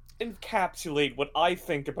fully encapsulate what I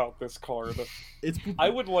think about this card, I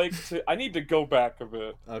need to go back a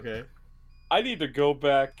bit. Okay. I need to go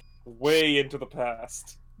back way into the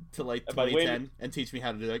past. To like 2010 and teach me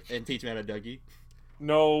how to Dougie?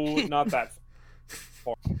 No, not that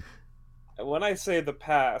far. When I say the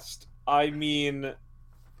past, I mean, God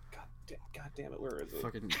damn it, where is it?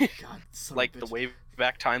 Fucking God, like the way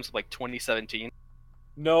back times of like 2017.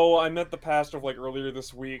 No, I meant the past of like earlier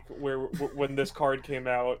this week, when this card came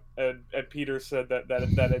out, and Peter said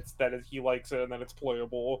that he likes it and that it's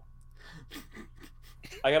playable.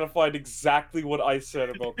 I gotta find exactly what I said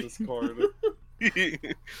about this card.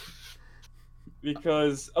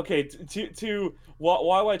 Because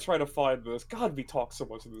while I try to find this, God, we talk so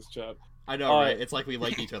much in this chat. I know, right? It's like we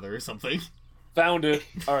like each other or something. Found it.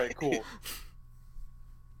 All right, cool.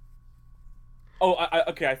 Oh,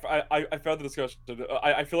 I found the discussion.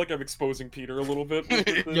 I feel like I'm exposing Peter a little bit.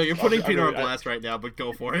 Yo, you're putting Peter on blast right now, but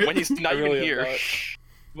go for it. When he's not even here.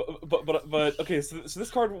 But okay, so this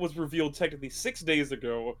card was revealed technically 6 days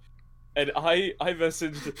ago, and I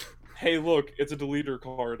messaged, hey, look, it's a deleter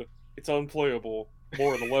card. It's unplayable.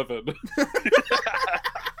 More at 11.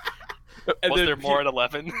 Was there more at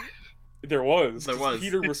 11? There was. There was.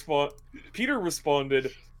 Peter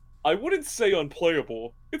responded, I wouldn't say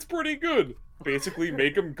unplayable. It's pretty good. Basically,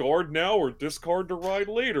 make him guard now or discard to ride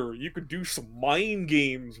later. You could do some mind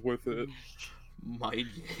games with it. Mind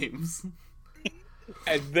games?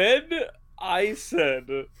 And then I said,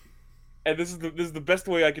 and this is the best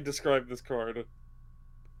way I can describe this card.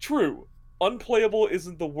 True. Unplayable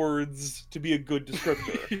isn't the words to be a good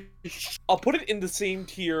descriptor. I'll put it in the same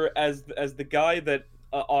tier as the guy that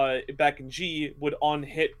back in G would on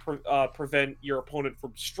hit prevent your opponent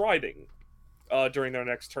from striding during their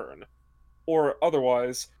next turn. Or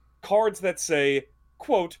otherwise, cards that say,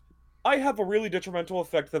 quote, I have a really detrimental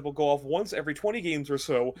effect that will go off once every 20 games or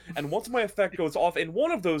so, and once my effect goes off in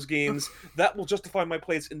one of those games, that will justify my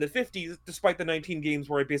place in the 50s, despite the 19 games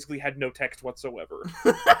where I basically had no text whatsoever.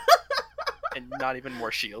 And not even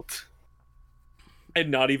more shield.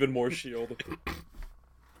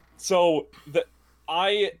 So,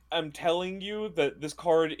 I am telling you that this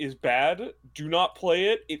card is bad. Do not play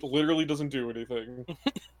it. It literally doesn't do anything.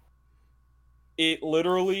 It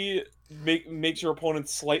literally makes your opponent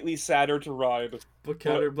slightly sadder to ride. But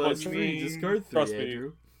counterblast 3, discard 3,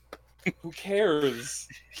 Andrew. Who cares?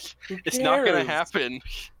 It's not gonna happen.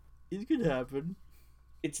 It could happen.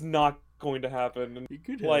 It's not going to happen. It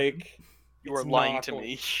could happen. Like, you are lying to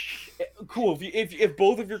me. Cool. If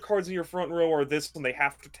both of your cards in your front row are this and they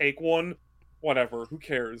have to take one, whatever. Who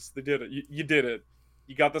cares? They did it. You did it.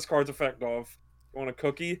 You got this card's effect off. You want a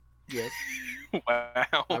cookie? Yes.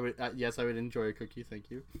 Wow. I would. Yes, I would enjoy a cookie. Thank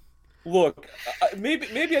you. Look,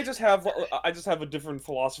 maybe I just have a different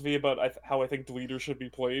philosophy about how I think deleters should be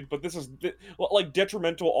played, but this is like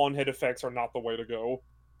detrimental on-hit effects are not the way to go.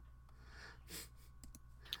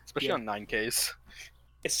 Especially on 9Ks.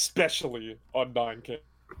 especially on 9K.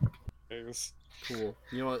 Cool.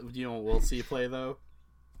 You know what we'll see play though?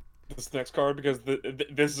 This next card, because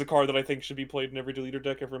this is a card that I think should be played in every deleter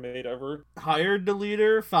deck ever made ever. Hired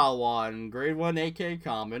Deleter Falwan, grade 1 AK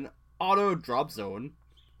common, auto drop zone.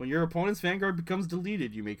 When your opponent's Vanguard becomes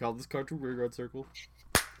deleted, you may call this card to rearguard circle.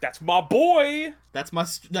 That's my boy! That's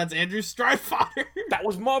Andrew's Stride Fire! That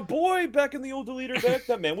was my boy back in the old deleter deck.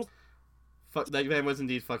 That man was... That man was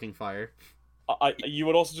indeed fucking fire. You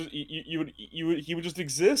would also just he would just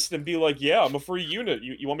exist and be like, yeah, I'm a free unit.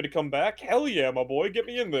 You want me to come back? Hell yeah, my boy, get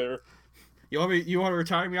me in there. You want to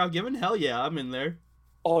retire me out given? Hell yeah, I'm in there.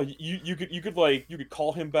 Oh, you could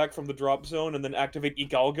call him back from the drop zone and then activate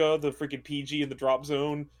Igalga, the freaking PG in the drop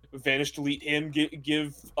zone, vanish delete him,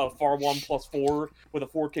 give Farwan +4 with a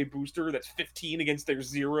 4K booster that's 15 against their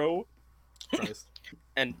 0. Christ.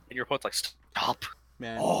 And your opponent's like, stop.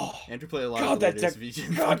 Man, oh, Andrew played a lot God, of that deck.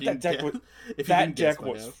 That deck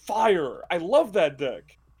was fire. I love that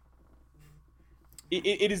deck.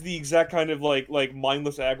 It is the exact kind of like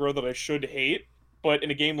mindless aggro that I should hate, but in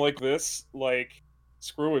a game like this, like,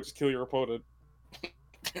 screw it, just kill your opponent.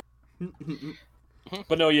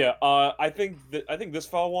 But no, yeah, I think this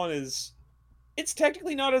foul one it's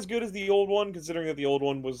technically not as good as the old one, considering that the old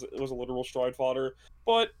one was a literal stride fodder,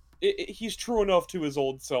 but he's true enough to his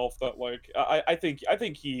old self that, like, I think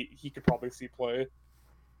he could probably see play.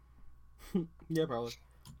 Yeah, probably.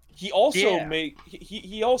 He also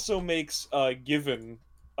he also makes Given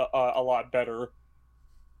a lot better.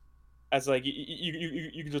 As like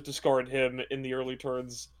you can just discard him in the early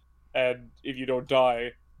turns, and if you don't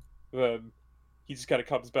die, then he just kind of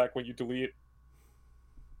comes back when you delete.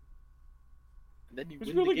 And then you it was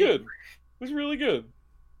win really the game. good. It was really good.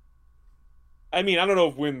 I mean, I don't know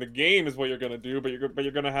if win the game is what you're gonna do, but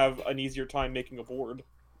you're gonna have an easier time making a board,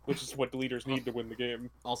 which is what deleters need to win the game.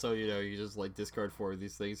 Also, you just like discard 4 of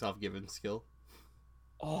these things off Given skill.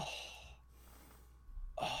 Oh.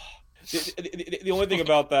 The only thing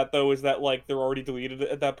about that though is that like they're already deleted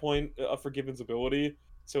at that point for Given's ability,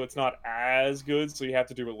 so it's not as good. So you have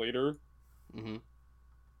to do it later. Mm-hmm.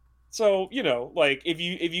 So like if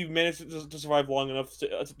you manage to survive long enough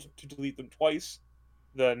to delete them twice,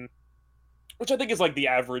 then. Which I think is, like, the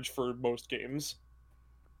average for most games.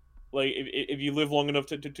 Like, if you live long enough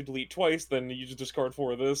to delete twice, then you just discard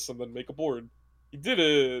 4 of this and then make a board. You did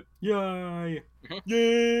it! Yay!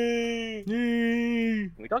 Yay! Yay!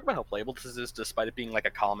 Can we talk about how playable this is, despite it being, like,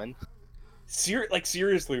 a common?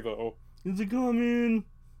 Seriously, though. It's a common!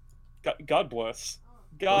 God bless.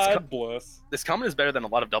 God bless. This common is better than a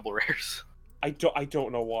lot of double rares. I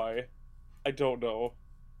don't know why. I don't know.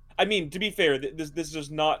 I mean, to be fair, this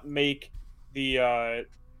does not make the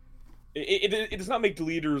it does not make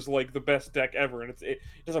deleters like the best deck ever, and it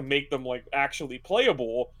doesn't make them like actually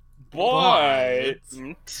playable, but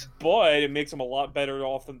it makes them a lot better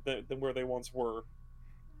off than where they once were.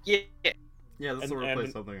 Yeah, this will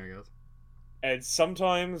replace something, I guess. And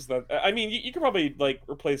sometimes that, I mean, you could probably like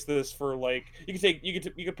replace this for like you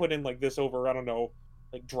could put in like this over, I don't know,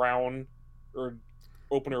 like Drown or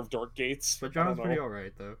Opener of Dark Gates. But Drown's pretty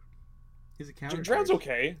alright though. He's a counter. Drown's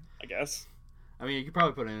okay, I guess. I mean, you could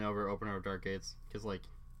probably put it in over Opener of Dark Gates, because, like,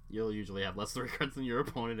 you'll usually have less 3 cards than your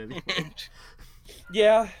opponent anyway.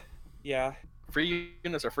 Yeah. Free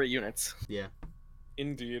units are free units. Yeah.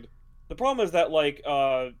 Indeed. The problem is that, like,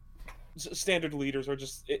 standard leaders are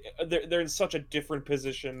just... They're in such a different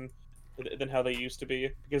position than how they used to be,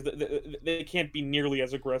 because they can't be nearly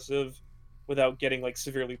as aggressive without getting, like,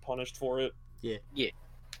 severely punished for it. Yeah.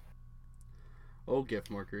 Oh, gift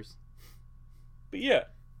markers. But yeah.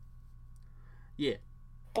 Yeah.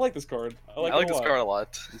 I like this card. I like this card a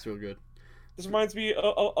lot. It's real good. This reminds me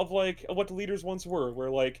of what the leaders once were, where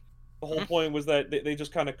like the whole point was that they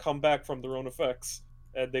just kind of come back from their own effects,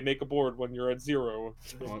 and they make a board when you're at 0,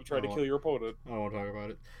 and you try to kill your opponent. I don't want to talk about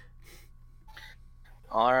it.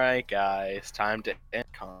 Alright, guys, time to end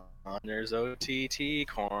Connor's OTT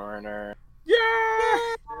corner. Yeah!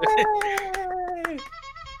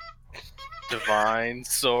 Divine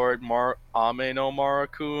Sword Ameno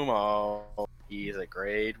Marakumo. He's a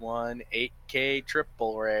grade 1 8K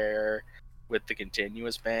triple rare with the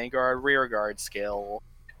continuous Vanguard rearguard skill.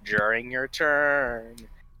 During your turn,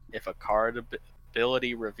 if a card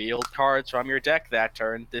ability revealed cards from your deck that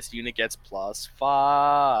turn, this unit gets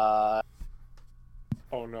 +5.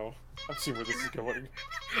 Oh no, I see where this is going.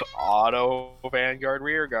 Auto Vanguard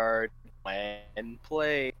rearguard. When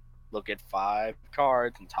played, look at 5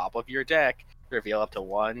 cards on top of your deck. Reveal up to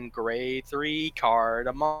 1 grade 3 card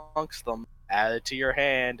amongst them. Add it to your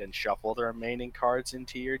hand and shuffle the remaining cards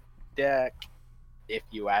into your deck. if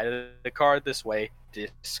you added a card this way,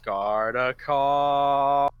 discard a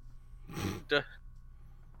card.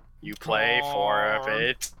 You play 4 of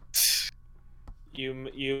it.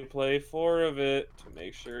 You play 4 of it to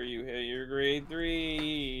make sure you hit your grade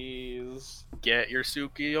 3s. Get your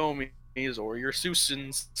Tsukiyomis or your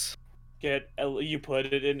Susans. You put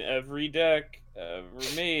it in every deck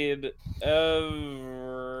ever made,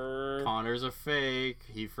 ever. Connor's a fake.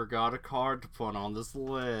 He forgot a card to put on this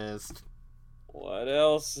list. What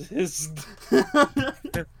else is...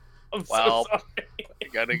 I'm Well, so sorry. You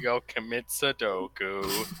gotta go commit Sudoku.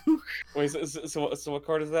 Wait, so what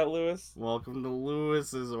card is that, Lewis? Welcome to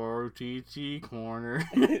Lewis's OTG corner.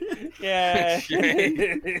 Yeah.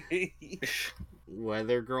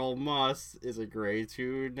 Weather Girl Must is a grade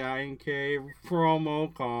 2 9k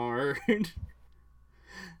promo card.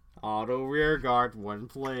 Auto Rearguard, when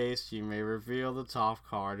placed, you may reveal the top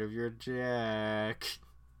card of your deck.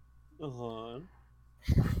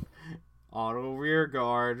 Auto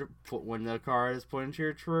Rearguard, when the card is put into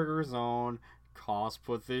your trigger zone,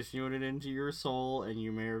 put this unit into your soul, and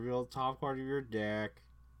you may reveal the top card of your deck.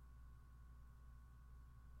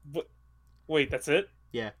 But, wait, that's it?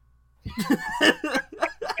 Yeah.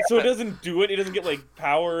 So it doesn't do it? It doesn't get, like,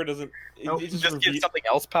 power? It doesn't... Nope, it just gives something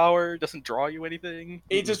else power, doesn't draw you anything.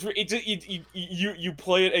 It just... You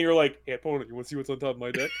play it and you're like, hey, opponent, you want to see what's on top of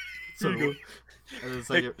my deck? So, Here you go. and it's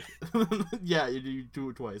like, yeah, you do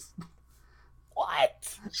it twice.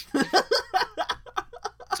 What?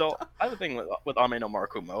 So, I have a thing with Ame no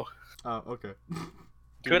Marakumo. Oh, okay.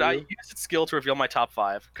 Could I use its skill to reveal my top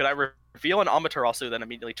 5? Could I reveal an Amaterasu, then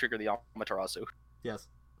immediately trigger the Amaterasu? Yes.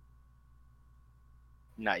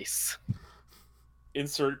 Nice.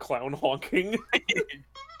 Insert clown honking.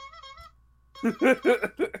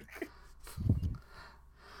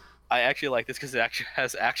 I actually like this because it actually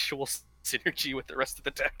has actual synergy with the rest of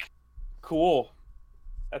the deck. Cool.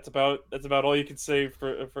 That's about all you can say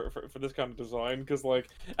for this kind of design, because like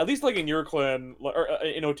at least like in your clan or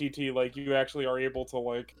in OTT, like you actually are able to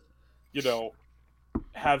like, you know,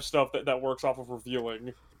 have stuff that works off of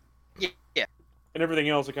revealing. Yeah. And everything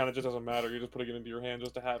else, it kind of just doesn't matter. You're just putting it into your hand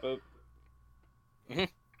just to have it. Mm-hmm.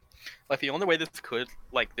 Like the only way this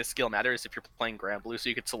skill matters is if you're playing Grand Blue, so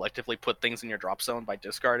you could selectively put things in your drop zone by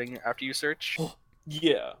discarding after you search.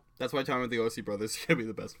 Yeah. That's why Time with the OC Brothers is gonna be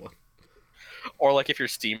the best one. Or like if you're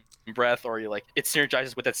Steam Breath, or you like it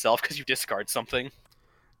synergizes with itself because you discard something.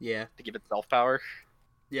 Yeah. To give itself power.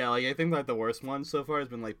 Yeah, like I think like the worst one so far has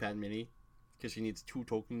been like Pat Mini, because she needs 2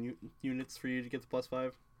 token units for you to get the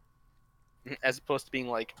 +5. As opposed to being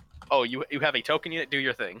like, oh, you have a token unit, do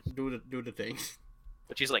your thing. Do the thing.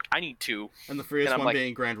 But she's like, I need 2. And the freest one like,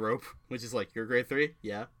 being Grand Rope, which is like, you're grade 3?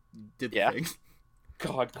 Yeah. Did the thing.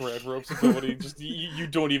 God, Grand Rope's ability, just you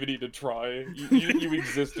don't even need to try. You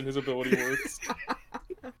exist and his ability works.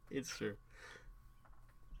 It's true.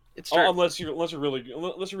 It's true. Unless you're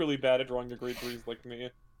really bad at drawing your grade 3s like me.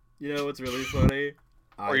 You know what's really funny?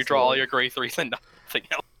 Or you draw all your grade 3s and nothing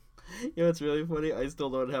else. You know what's really funny? I still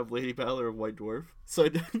don't have Lady Valor of White Dwarf, so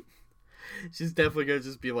she's definitely gonna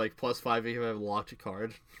just be like +5 if you have a locked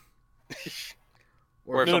card.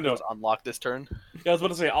 Or if something's unlocked this turn. Yeah, I was about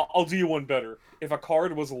to say, I'll do you one better. If a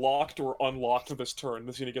card was locked or unlocked this turn,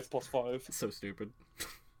 this unit gets +5. It's so stupid.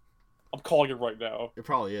 I'm calling it right now. It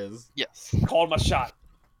probably is. Yes. Calling my shot.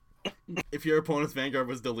 If your opponent's Vanguard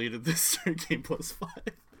was deleted this turn, game +5.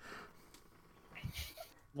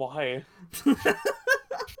 Why?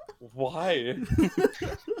 Why?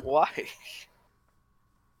 Why?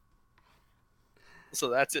 So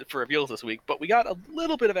that's it for reveals this week, but we got a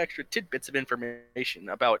little bit of extra tidbits of information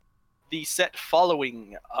about the set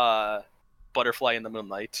following Butterfly in the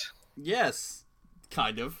Moonlight. Yes,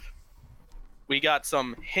 kind of. We got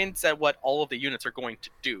some hints at what all of the units are going to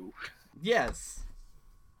do. Yes.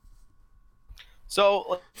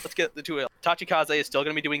 So let's get to it. Tachikaze is still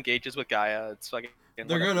going to be doing gauges with Gaia. It's fucking.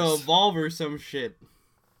 They're going to evolve or some shit.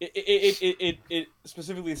 It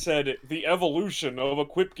specifically said the evolution of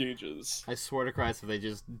equip gauges. I swear to Christ, if they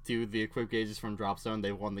just do the equip gauges from Drop Zone,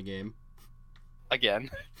 they won the game. Again.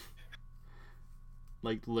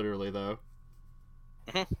 Like, literally, though.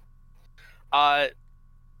 Mm-hmm.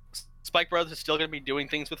 Spike Brothers is still going to be doing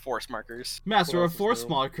things with force markers. Master of Force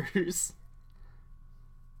Markers.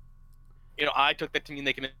 You know, I took that to mean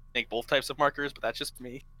they can make both types of markers, but that's just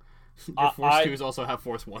me. Your Force 2s also have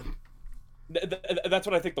Force 1. That's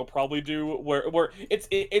what I think they'll probably do. Where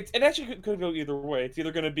it actually could go either way. It's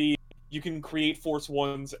either going to be you can create Force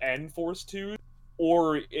 1s and Force 2s,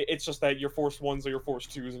 or it's just that your Force 1s are your Force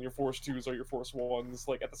 2s and your Force 2s are your Force 1s,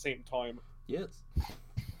 like at the same time. Yes.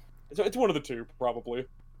 So it's one of the two, probably.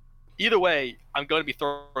 Either way, I'm going to be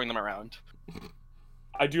throwing them around.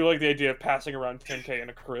 I do like the idea of passing around 10k in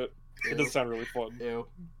a crit. It does sound really fun. Ew.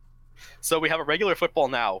 So we have a regular football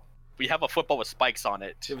now. We have a football with spikes on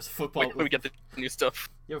it. It was football. When we get the new stuff.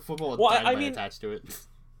 You have football with dynamite attached to it.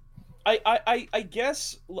 I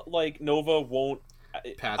guess like Nova won't.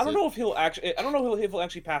 Pass I don't it. know if he'll actually. I don't know if he'll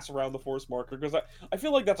actually pass around the force marker because I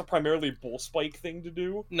feel like that's a primarily bull spike thing to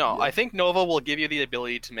do. No, Yeah. I think Nova will give you the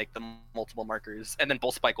ability to make them multiple markers, and then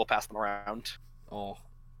Bull Spike will pass them around. Oh.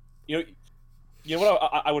 You know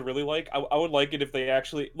what I would really like? I would like it if they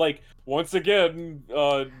actually like once again,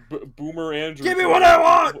 Boomer Andrew. Give me what I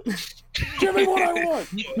want. Give me what I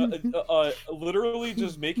want. Literally,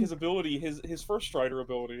 just make his ability his first strider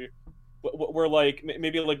ability, where like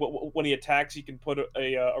maybe like when he attacks, you can put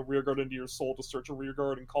a rear guard into your soul to search a rear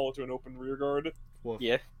guard and call it to an open rear guard. Woof.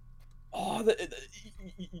 Yeah. Oh,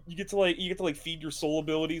 you get to like feed your soul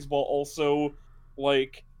abilities while also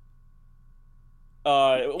like.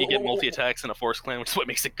 You get multi-attacks and a Force Clan, which is what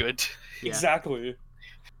makes it good. Yeah. Exactly.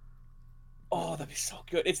 Oh, that'd be so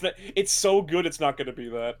good. It's so good. It's not gonna be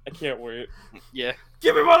that. I can't wait. Yeah.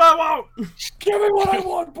 Give me what I want. Give me what I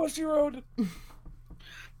want, Bushy Road.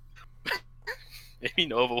 Maybe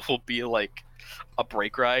Nova will be like a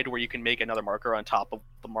break ride where you can make another marker on top of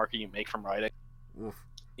the marker you make from riding. Oof.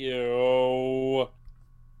 Yo.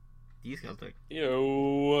 Disgusting.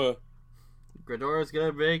 Yo. Gradora's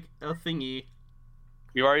gonna make a thingy.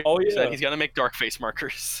 We already yeah. said he's gonna make dark face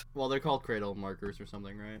markers. Well, they're called cradle markers or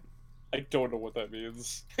something, right? I don't know what that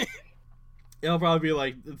means. It'll probably be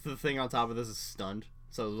like the thing on top of this is stunned,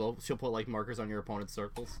 so she'll put like markers on your opponent's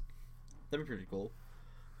circles. That'd be pretty cool.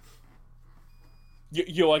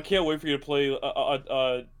 Yo, I can't wait for you to play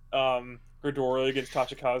Gradora against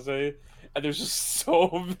Tachikaze, and there's just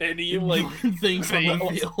so many like things on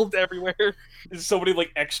the field everywhere. There's so many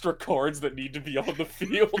like extra cards that need to be on the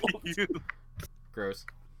field. Gross.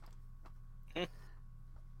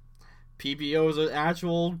 PBO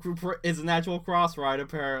is an actual cross ride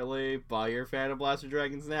apparently. Buy your Phantom Blaster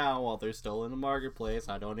Dragons now while they're still in the marketplace.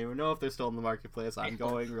 I don't even know if they're still in the marketplace. I'm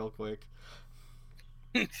going real quick.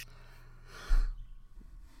 Let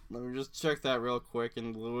me just check that real quick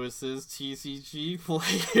in Lewis's TCG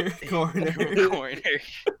player corner. We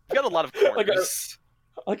got a lot of corners.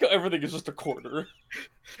 I like how everything is just a corner.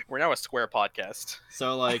 We're now a square podcast.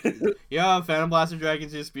 So like, yeah, Phantom Blaster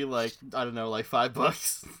Dragons used to be like, I don't know, like $5.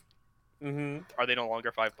 Mm-hmm. Are they no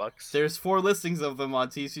longer $5? There's 4 listings of them on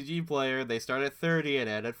TCG Player. They start at 30 and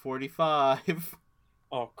end at 45.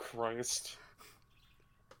 Oh Christ.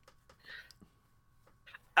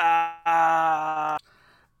 All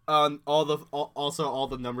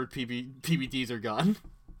the numbered PBDs are gone.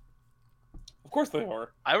 Of course they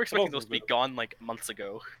are. I was expecting those to be gone like months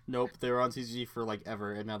ago. Nope, they were on TCG for like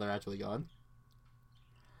ever, and now they're actually gone.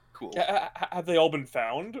 Cool. Have they all been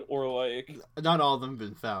found, or like? Not all of them have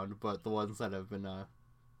been found, but the ones that have been.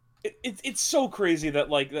 It's so crazy that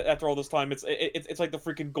like after all this time, it's like the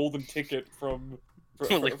freaking golden ticket from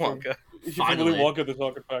Willy Wonka. From Willy Wonka, the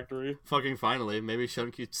Chocolate Factory. Fucking finally, maybe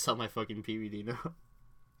Shunky sell my fucking PVD now.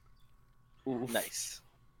 Oof. Nice.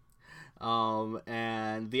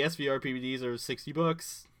 And the SVR PVDs are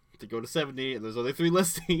 $60 to go to 70, and there's only 3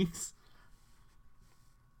 listings.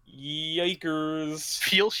 Yikers.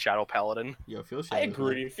 Feel Shadow Paladin. Yo, feel Shadows. I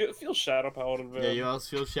agree. Feel Shadow Paladin, man. Yeah, you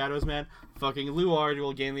also feel Shadows, man. Fucking Luard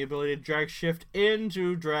will gain the ability to drag shift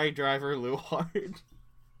into Drag Driver Luard.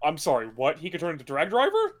 I'm sorry, what? He could turn into Drag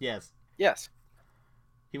Driver? Yes. Yes.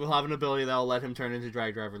 He will have an ability that will let him turn into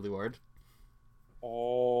Drag Driver Luard.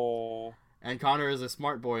 Oh. And Connor is a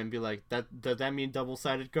smart boy and be like, does that mean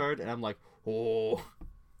double-sided card? And I'm like, oh.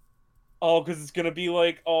 Oh, because it's gonna be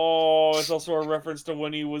like, oh, it's also a reference to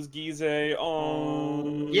when he was Gize.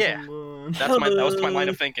 Oh. Yeah. That was my line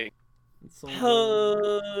of thinking. It's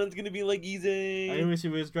gonna be like Gize. I wish it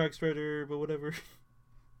was Drag Strider, but whatever.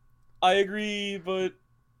 I agree, but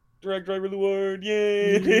Drag Driver Luard,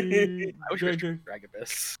 yay! I wish it was Drag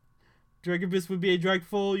Abyss. Drag Abyss would be a drag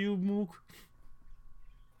fall, you mook.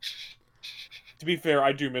 To be fair,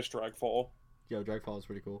 I do miss Dragfall. Yo, Dragfall is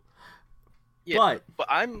pretty cool. Yeah, but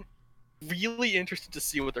I'm really interested to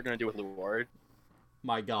see what they're gonna do with Luard.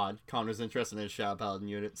 My god, Connor's interested in a Shadow Paladin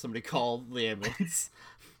unit. Somebody call the ambulance.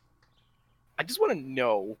 I just want to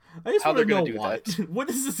know I just how want they're to know gonna do what. that. What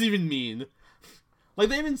does this even mean? Like,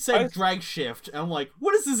 they even said drag shift, and I'm like,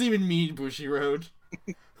 what does this even mean, Bushi Road?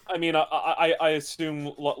 I mean, I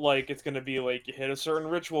assume, like, it's gonna be, like, you hit a certain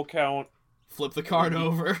ritual count. Flip the card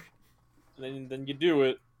over. Then you do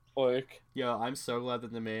it, like... Yo, I'm so glad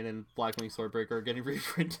that the main and Blackwing Swordbreaker are getting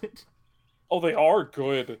reprinted. Oh, they are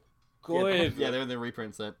good. Good. Yeah, they're in the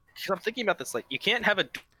reprint set. I'm thinking about this, like, you can't have a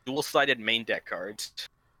dual-sided main deck card.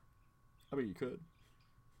 I mean, you could.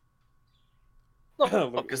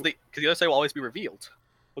 Because the other side will always be revealed.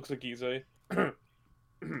 Looks like Gizeh.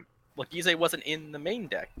 Well, Gizeh wasn't in the main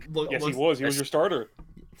deck. Yes, he was. He was your starter.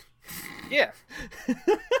 Yeah.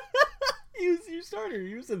 He was your starter.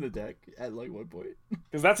 He was in the deck at like one point.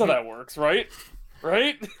 Because that's how that works, right?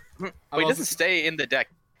 Right? But he doesn't stay in the deck,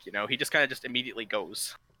 you know. He just kind of just immediately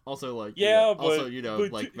goes. Also, like, yeah, but, also,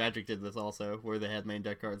 but like Magic did this also, where they had main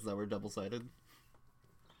deck cards that were double-sided.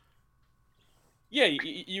 Yeah,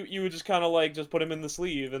 you would just kind of like just put him in the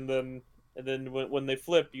sleeve, and then when they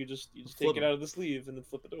flip, you just take it out of the sleeve and then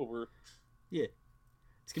flip it over. Yeah,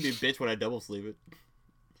 it's gonna be a bitch when I double sleeve it.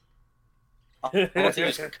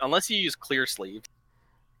 Unless you use clear sleeve.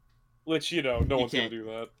 Which, no one's gonna do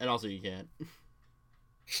that. And also you can't.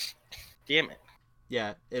 Damn it.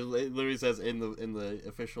 Yeah, it literally says in the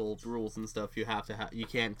official rules and stuff you have to you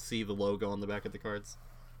can't see the logo on the back of the cards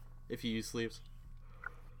if you use sleeves.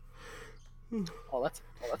 Oh,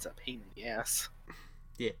 that's a pain in the ass.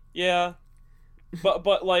 Yeah. Yeah.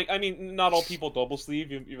 But like, I mean, not all people double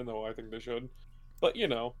sleeve, even though I think they should. But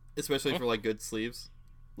especially for like good sleeves,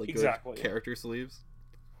 like exactly. Good character sleeves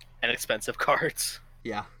and expensive cards.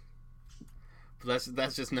 Yeah. But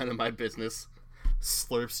that's just none of my business.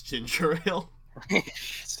 Slurps ginger ale.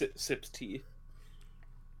 Sips tea.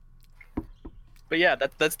 But yeah,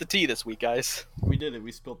 that's the tea this week, guys. We did it.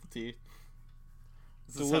 We spilled the tea.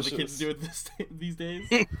 This Delicious. is how the kids do it these days.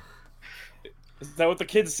 Is that what the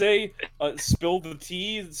kids say? Spill the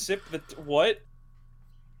tea, sip the what?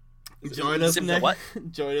 Join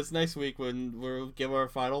us next week when we'll give our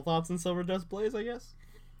final thoughts on Silver Dust Blaze, I guess.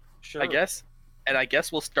 Sure. I guess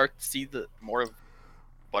we'll start to see more of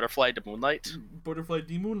Butterfly to Moonlight. Butterfly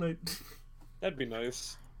to Moonlight. That'd be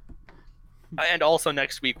nice. And also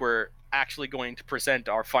next week we're actually going to present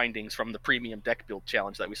our findings from the premium deck build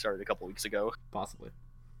challenge that we started a couple weeks ago. Possibly.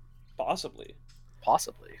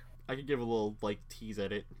 I could give a little tease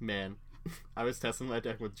at it. Man, I was testing my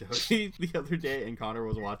deck with Jody the other day, and Connor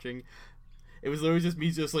was watching. It was literally just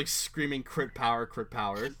me screaming crit power,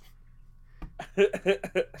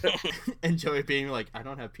 and Joey being like, "I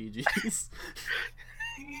don't have PGs."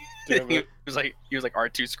 He was like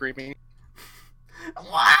R2 screaming.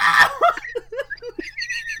 Wow!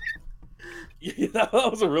 Yeah, that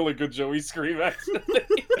was a really good Joey scream, actually.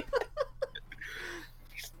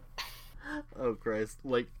 Oh Christ!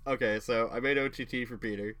 Okay, so I made OTT for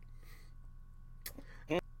Peter,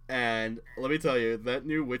 and let me tell you, that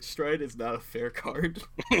new Witch Stride is not a fair card.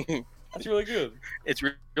 That's really good. It's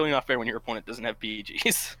really not fair when your opponent doesn't have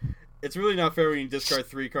PGs. It's really not fair when you discard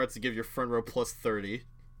 3 cards to give your front row plus 30.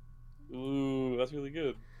 Ooh, that's really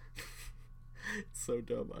good. It's so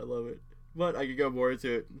dumb. I love it. But I could go more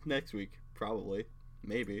into it next week. Probably.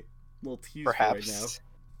 Maybe. A little tease Perhaps. right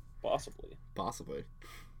now. Possibly.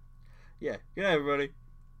 Yeah. Good night, everybody.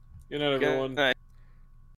 Good night, everyone. Good night.